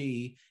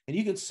 O-R-G, and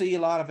you can see a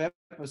lot of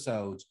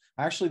episodes.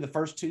 Actually, the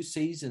first 2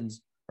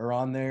 seasons are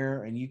on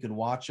there, and you can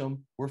watch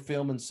them. We're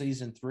filming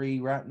season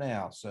 3 right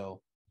now.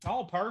 So,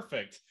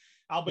 perfect.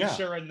 I'll be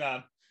sure and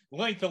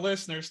link the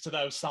listeners to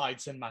those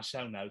sites in my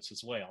show notes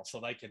as well, so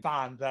they can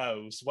find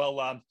those.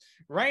 Well,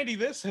 Randy,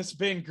 this has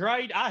been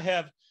great. I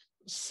have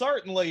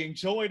certainly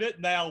enjoyed it.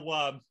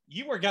 Now,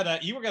 you were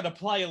gonna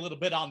play a little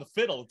bit on the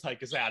fiddle to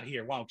take us out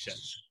here, won't you?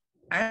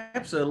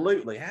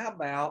 Absolutely. How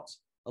about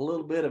a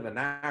little bit of an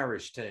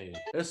Irish tune?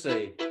 Let's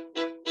see.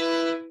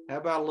 How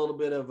about a little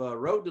bit of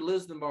Road to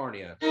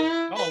Lisdoonvarnia?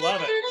 Oh, I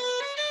love it.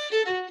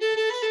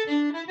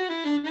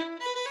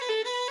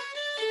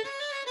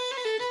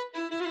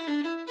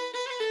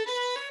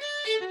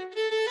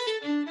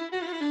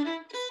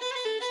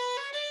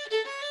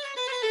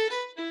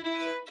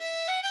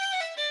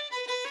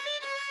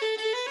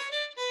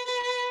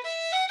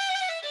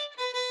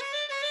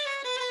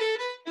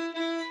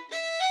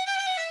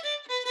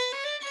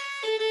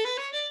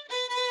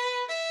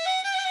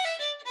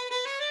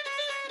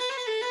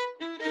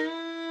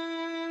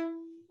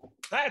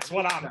 That's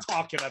what I'm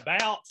talking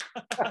about.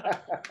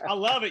 I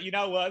love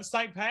it.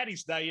 St.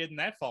 Patty's Day isn't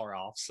that far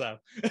off. So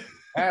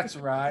that's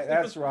right.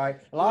 That's right.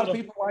 A lot of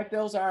people like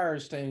those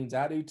Irish tunes.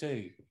 I do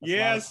too.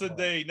 Yes,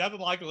 indeed. Nothing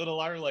like a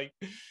little early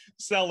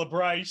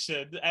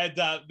celebration. And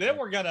then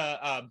we're going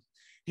to,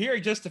 here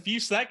in just a few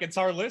seconds,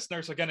 our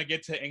listeners are going to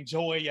get to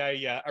enjoy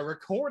a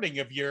recording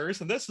of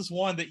yours. And this is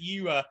one that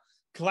you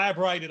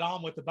collaborated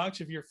on with a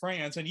bunch of your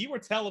friends. And you were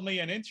telling me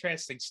an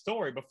interesting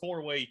story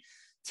before we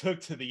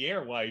took to the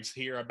airwaves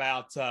here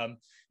about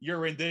your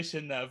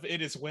rendition of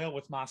It Is Well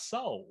With My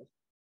Soul.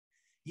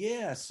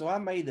 Yeah, so I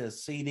made a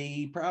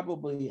CD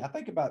probably, I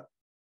think about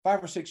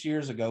 5 or 6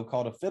 years ago,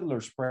 called A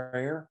Fiddler's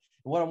Prayer.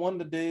 And what I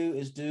wanted to do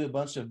is do a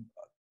bunch of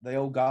the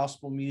old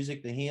gospel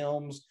music, the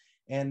hymns,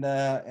 and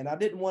I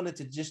didn't want it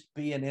to just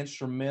be an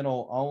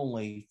instrumental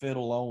only,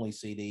 fiddle only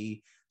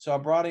CD. So I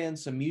brought in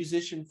some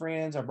musician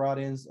friends. I brought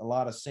in a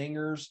lot of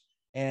singers,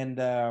 and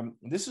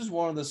this is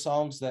one of the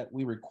songs that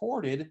we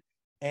recorded.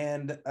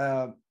 And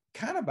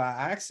kind of by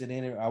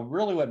accident, I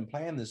really wasn't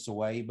planning this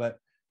away, but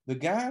the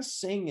guy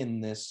singing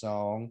this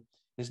song,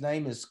 his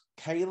name is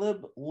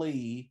Caleb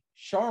Lee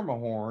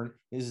Sharmahorn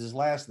is his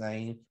last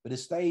name, but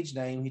his stage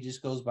name, he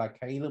just goes by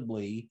Caleb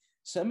Lee.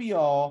 Some of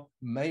y'all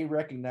may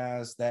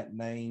recognize that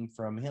name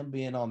from him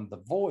being on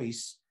The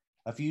Voice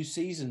a few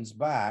seasons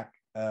back,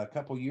 a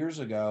couple years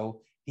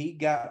ago. He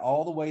got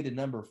all the way to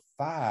number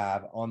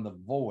 5 on The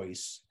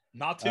Voice.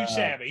 Not too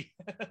shabby.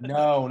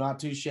 No, not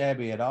too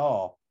shabby at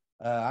all.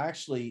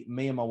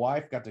 Me and my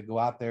wife got to go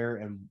out there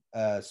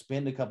and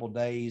spend a couple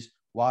days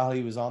while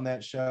he was on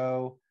that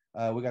show.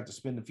 We got to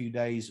spend a few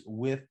days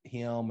with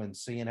him and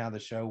seeing how the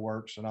show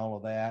works and all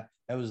of that.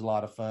 That was a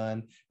lot of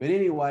fun. But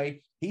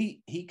anyway,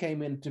 he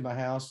came into my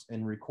house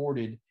and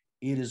recorded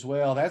it as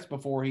well. That's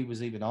before he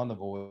was even on The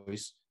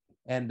Voice,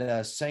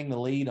 and sang the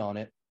lead on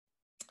it.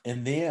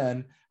 And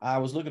then I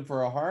was looking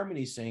for a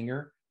harmony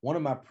singer. One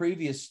of my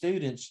previous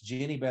students,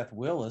 Jenny Beth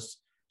Willis,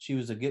 she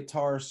was a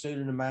guitar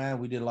student of mine.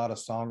 We did a lot of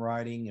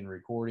songwriting and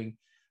recording.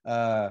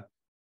 Jenny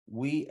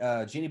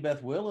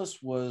Beth Willis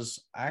was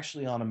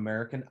actually on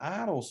American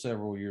Idol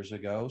several years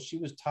ago. She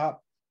was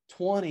top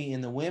 20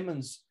 in the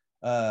women's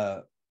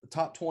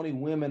top 20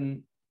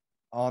 women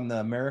on the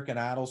American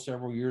Idol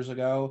several years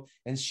ago,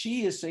 and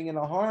she is singing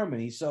a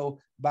harmony. So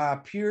by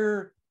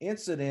pure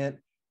accident,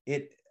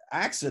 it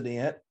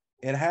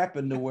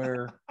happened to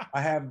where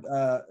I have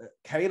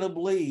Caleb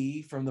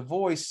Lee from The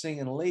Voice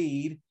singing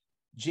lead,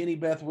 Jenny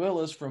Beth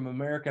Willis from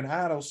American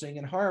Idol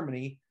singing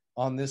harmony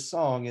on this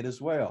song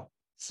as well.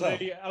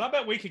 See, and I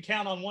bet we could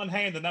count on one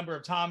hand the number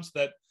of times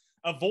that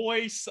a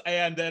Voice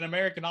and an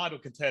American Idol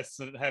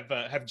contestant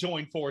have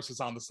joined forces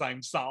on the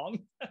same song.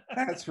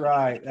 That's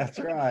right. That's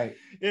right.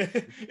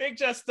 It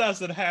just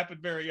doesn't happen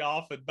very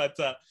often, but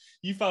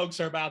you folks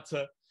are about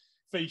to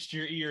feast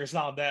your ears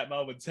on that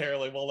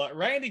momentarily. Well,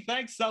 Randy,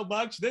 thanks so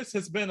much. This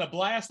has been a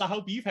blast. I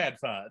hope you've had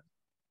fun.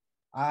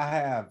 I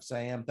have,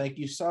 Sam. Thank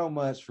you so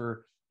much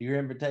for your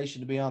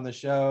invitation to be on the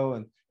show,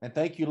 and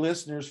thank you,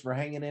 listeners, for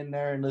hanging in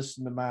there and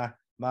listening to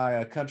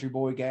my country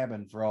boy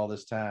gabbing for all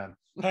this time.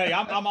 Hey,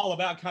 I'm all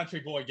about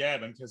country boy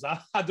gabbing because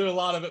I do a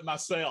lot of it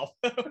myself.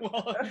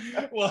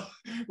 well,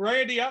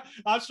 Randy,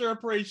 I sure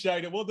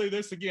appreciate it. We'll do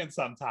this again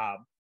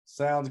sometime.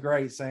 Sounds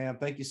great, Sam.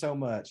 Thank you so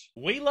much.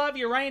 We love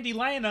you, Randy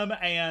Lanham,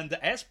 and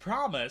as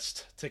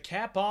promised, to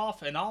cap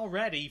off an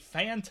already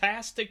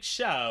fantastic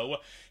show,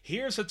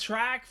 here's a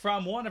track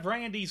from one of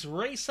Randy's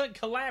recent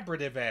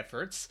collaborative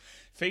efforts,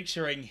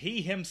 featuring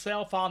he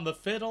himself on the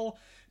fiddle,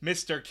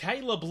 Mr.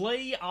 Caleb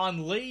Lee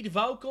on lead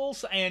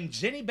vocals, and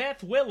Jenny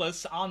Beth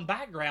Willis on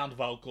background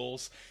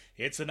vocals.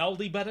 It's an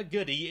oldie but a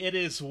goodie. It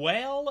is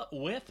Well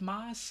With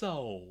My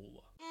Soul.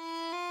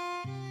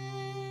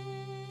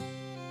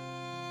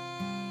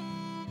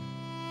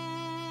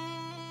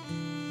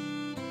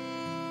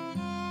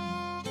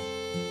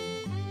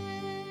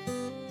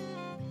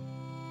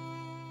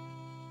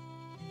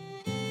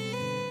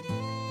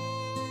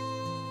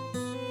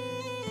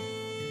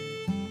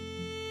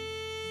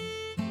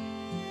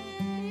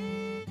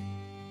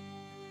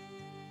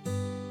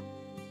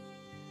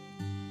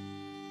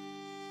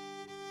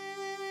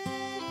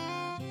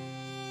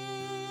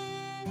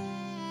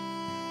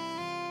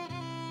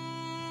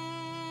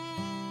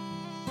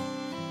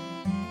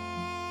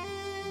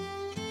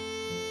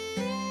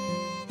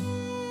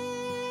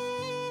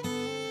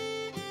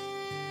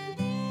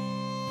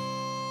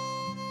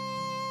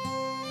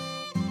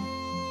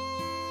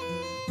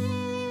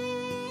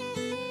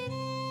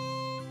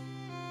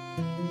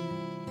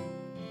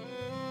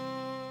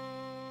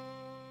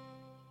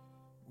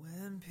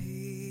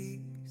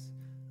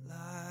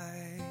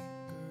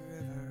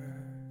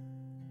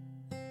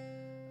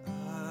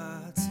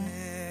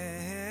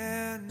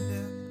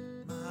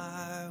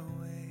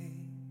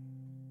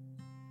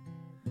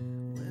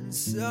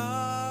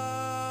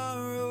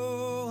 Sorrow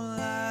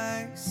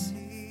like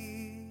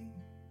sea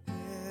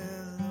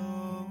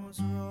billows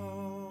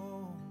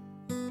roll.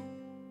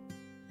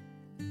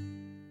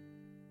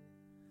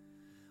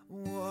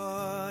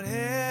 Whatever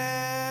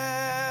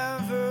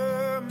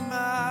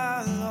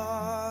my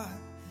lot,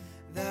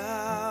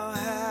 thou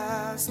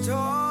hast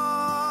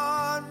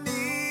taught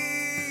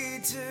me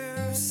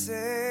to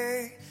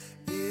say,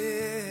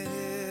 it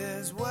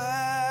is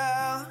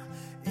well,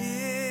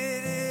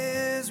 it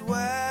is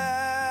well.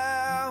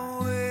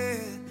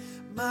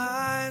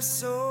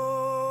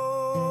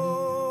 Soul,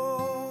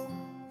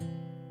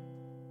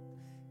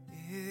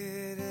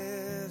 it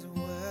is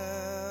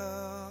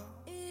well,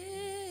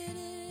 it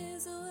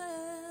is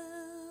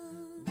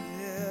well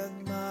with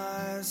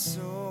my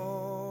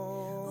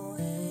soul,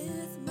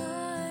 with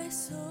my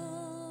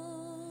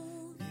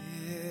soul,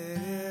 it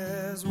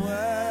is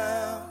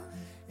well,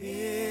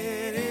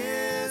 it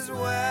is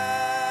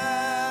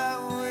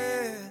well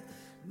with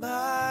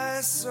my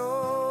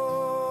soul.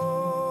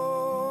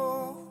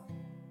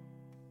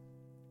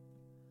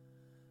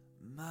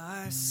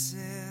 My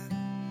sin,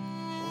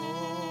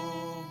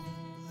 oh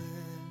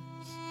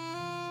bliss,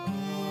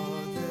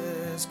 oh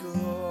this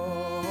glorious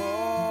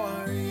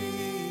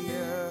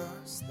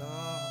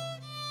thought.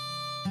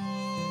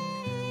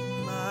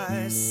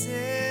 My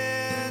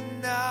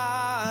sin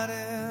not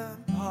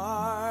in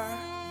part,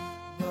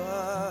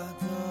 but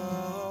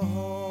the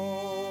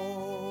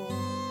whole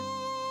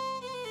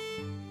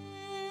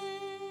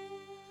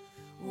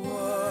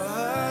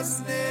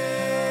was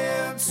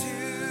nailed to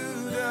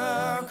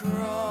the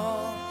cross.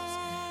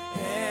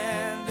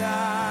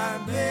 I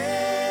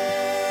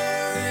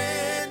bear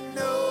it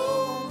no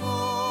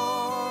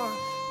more.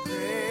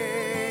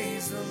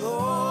 Praise the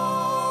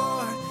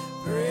Lord,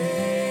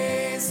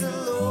 praise the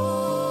Lord.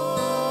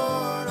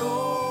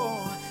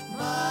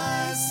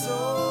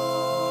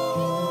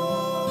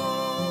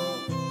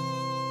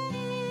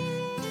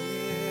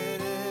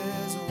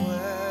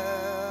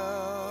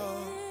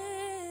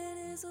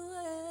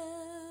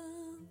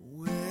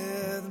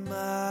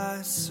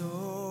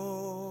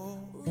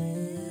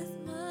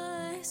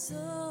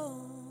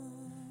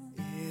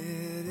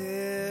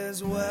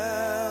 is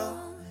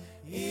well,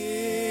 it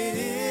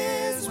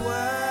is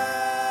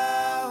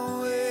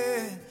well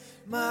with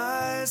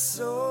my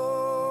soul.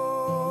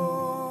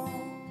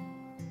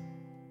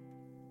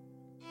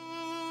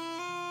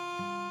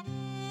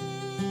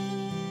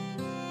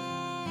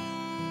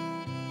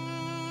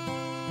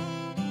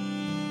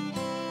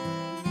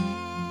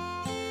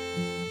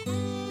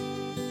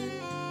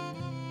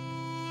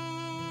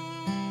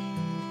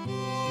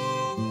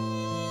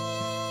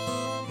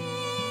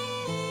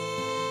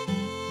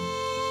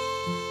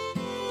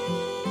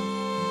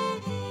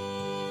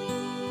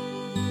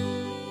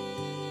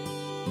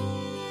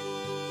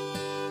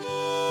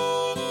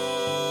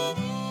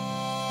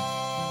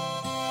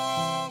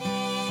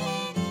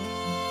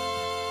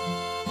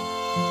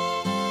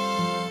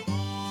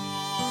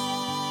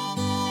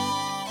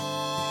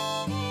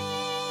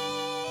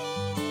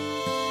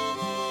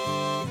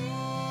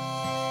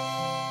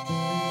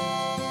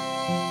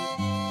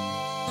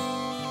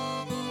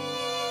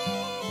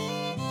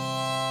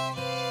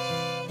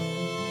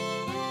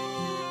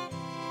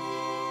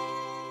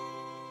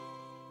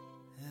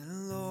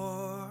 And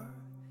Lord,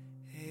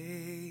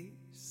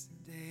 haste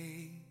the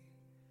day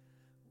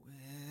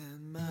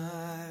when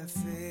my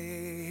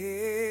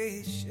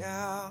faith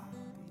shall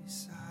be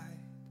sight.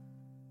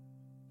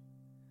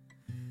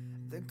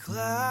 The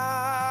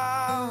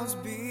clouds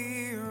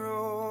be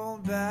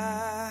rolled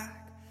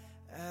back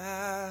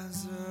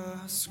as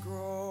a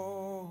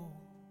scroll.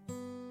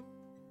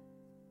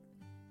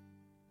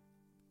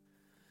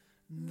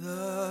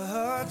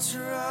 The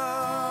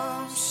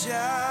trump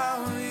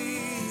shall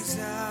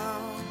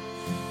resound,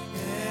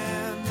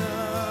 and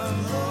the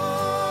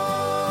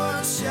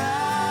Lord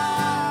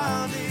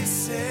shall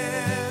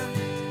descend.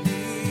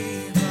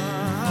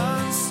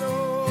 Even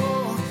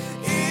so,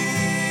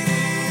 it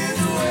is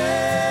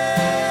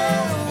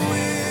well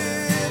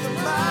with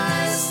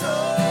my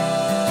soul.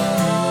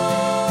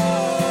 It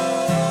is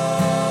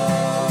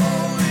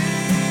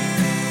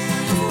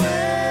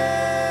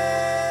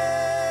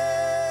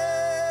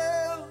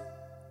well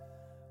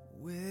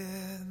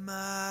with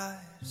my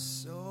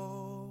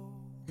soul.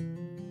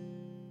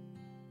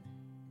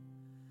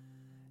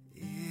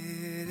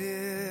 It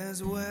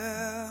is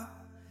well,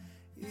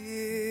 it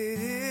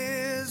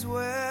is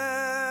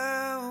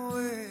well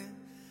with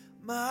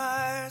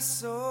my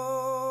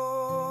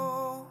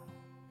soul.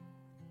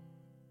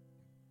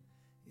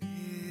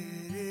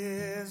 It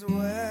is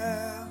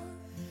well,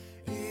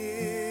 it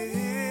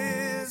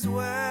is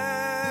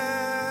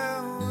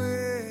well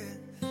with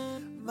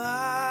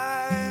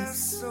my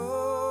soul.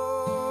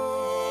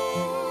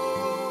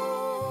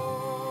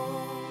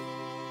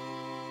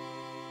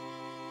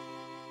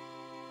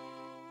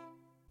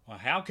 Well,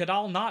 how could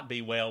all not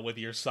be well with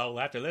your soul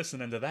after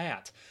listening to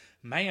that?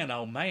 Man,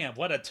 oh man,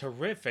 what a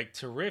terrific,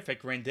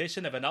 terrific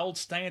rendition of an old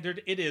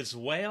standard. It is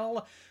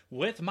well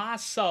with my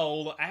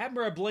soul,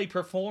 admirably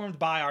performed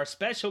by our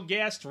special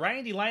guest,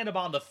 Randy Lanham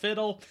on the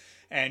fiddle,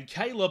 and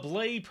Caleb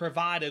Lee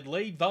provided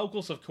lead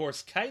vocals. Of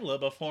course,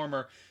 Caleb, a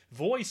former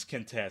voice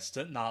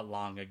contestant not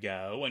long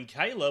ago, and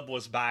Caleb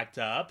was backed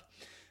up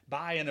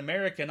by an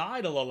American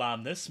Idol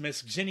alumnus,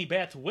 Miss Jenny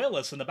Beth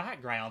Willis, in the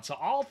background. So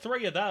all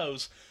three of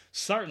those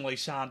certainly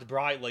shined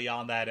brightly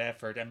on that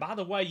effort. And by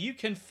the way, you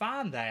can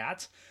find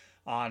that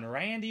on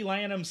Randy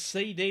Lanham's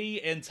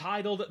CD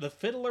entitled The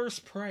Fiddler's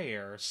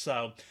Prayer.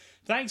 So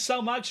thanks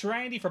so much,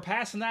 Randy, for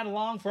passing that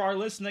along for our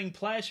listening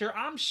pleasure.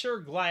 I'm sure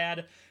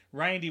glad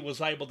Randy was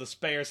able to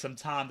spare some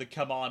time to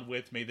come on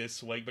with me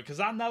this week,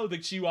 because I know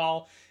that you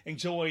all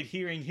enjoyed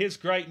hearing his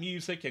great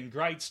music and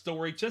great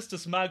story just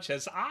as much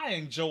as I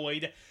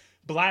enjoyed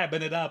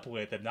blabbing it up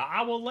with him. Now,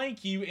 I will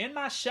link you in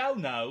my show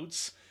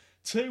notes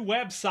to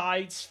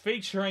websites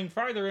featuring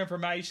further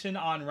information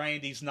on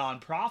Randy's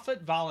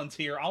nonprofit,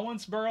 Volunteer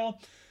Owensboro,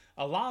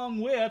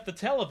 along with the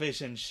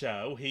television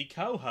show he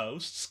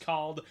co-hosts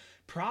called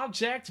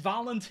Project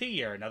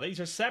Volunteer. Now, these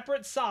are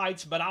separate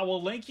sites, but I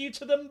will link you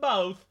to them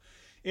both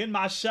in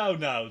my show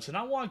notes, and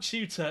I want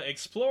you to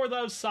explore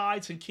those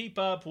sites and keep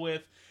up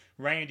with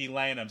Randy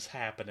Lanham's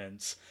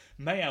happenings.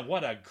 Man,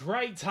 what a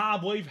great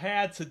time we've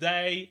had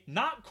today.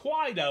 Not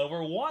quite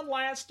over. One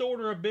last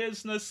order of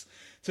business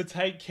to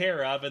take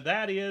care of, and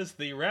that is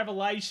the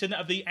revelation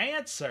of the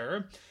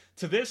answer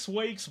to this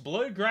week's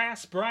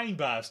Bluegrass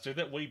Brainbuster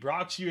that we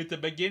brought you at the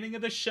beginning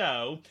of the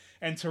show.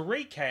 And to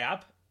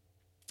recap,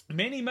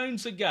 many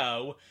moons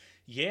ago,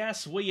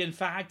 yes, we in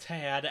fact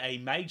had a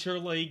Major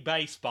League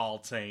Baseball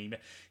team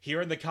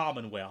here in the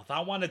Commonwealth. I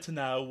wanted to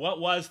know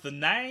what was the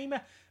name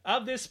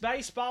of this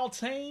baseball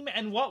team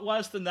and what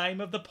was the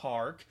name of the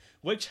park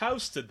which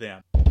hosted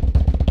them.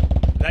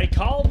 They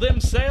called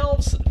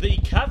themselves the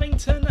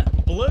Covington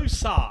Blue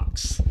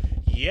Sox.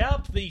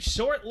 Yep, the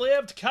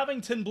short-lived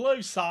Covington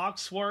Blue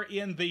Sox were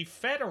in the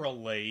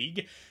Federal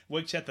League,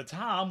 which at the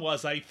time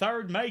was a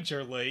third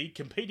major league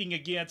competing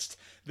against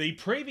the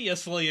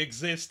previously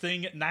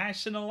existing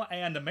National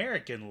and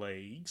American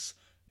leagues.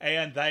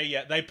 And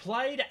they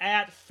played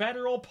at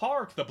Federal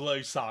Park, the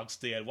Blue Sox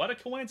did. What a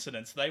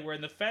coincidence. They were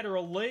in the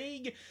Federal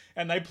League,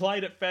 and they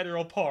played at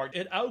Federal Park.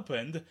 It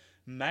opened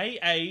May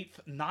 8th,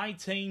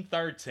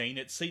 1913.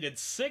 It seated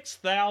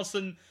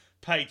 6,000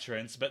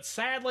 patrons, but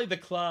sadly the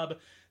club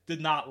did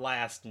not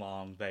last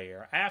long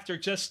there. After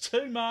just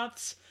 2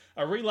 months,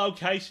 a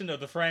relocation of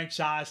the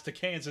franchise to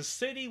Kansas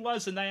City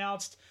was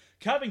announced.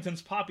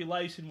 Covington's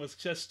population was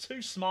just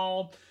too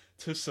small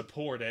to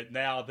support it.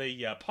 Now,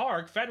 the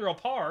Federal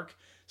Park,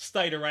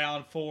 stayed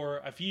around for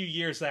a few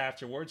years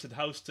afterwards and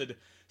hosted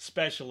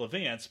special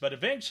events, but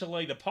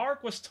eventually the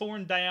park was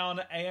torn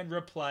down and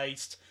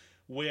replaced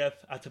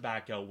with a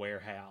tobacco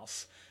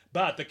warehouse.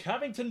 But the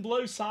Covington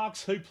Blue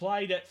Sox, who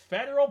played at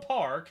Federal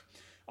Park,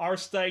 our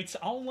state's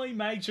only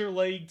major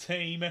league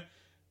team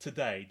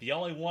today. The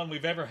only one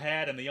we've ever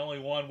had and the only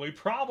one we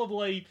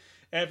probably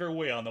ever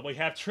will. Now, we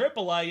have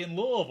AAA in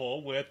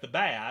Louisville with the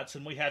Bats,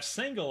 and we have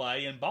Single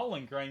A in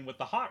Bowling Green with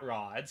the Hot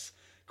Rods.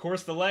 Of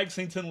course, the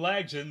Lexington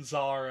Legends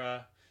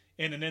are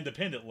in an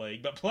independent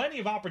league, but plenty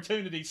of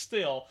opportunities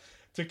still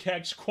to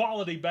catch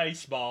quality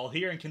baseball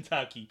here in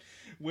Kentucky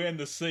when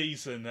the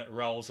season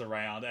rolls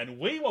around. And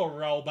we will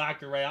roll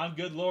back around,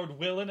 good Lord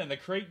willing, and the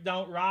creek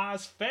don't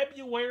rise,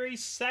 February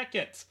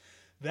 2nd.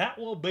 That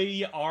will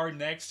be our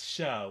next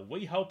show.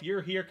 We hope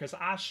you're here, because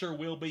I sure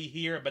will be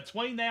here.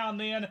 Between now and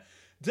then,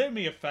 do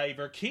me a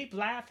favor, keep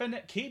laughing,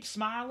 keep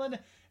smiling,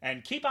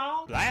 and keep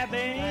on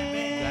blabbing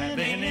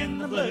in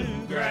the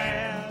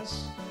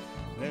bluegrass.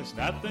 There's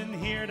nothing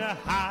here to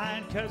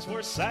hide, 'cause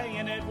we're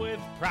saying it with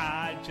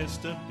pride.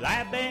 Just a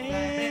blabbing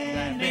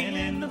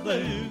in the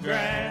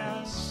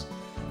bluegrass.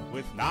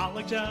 With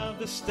knowledge of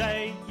the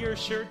state you're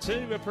sure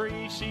to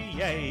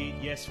appreciate.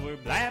 Yes, we're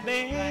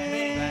blabbing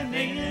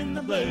in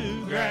the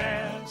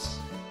bluegrass.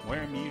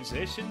 Where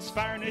musicians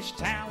furnish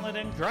talent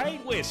and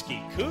great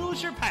whiskey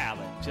cools your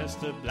palate.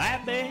 Just a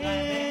blabbing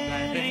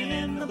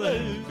in the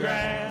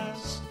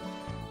bluegrass.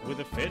 With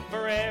a fit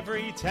for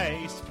every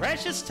taste,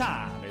 precious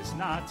time is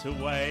not to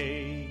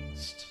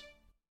waste.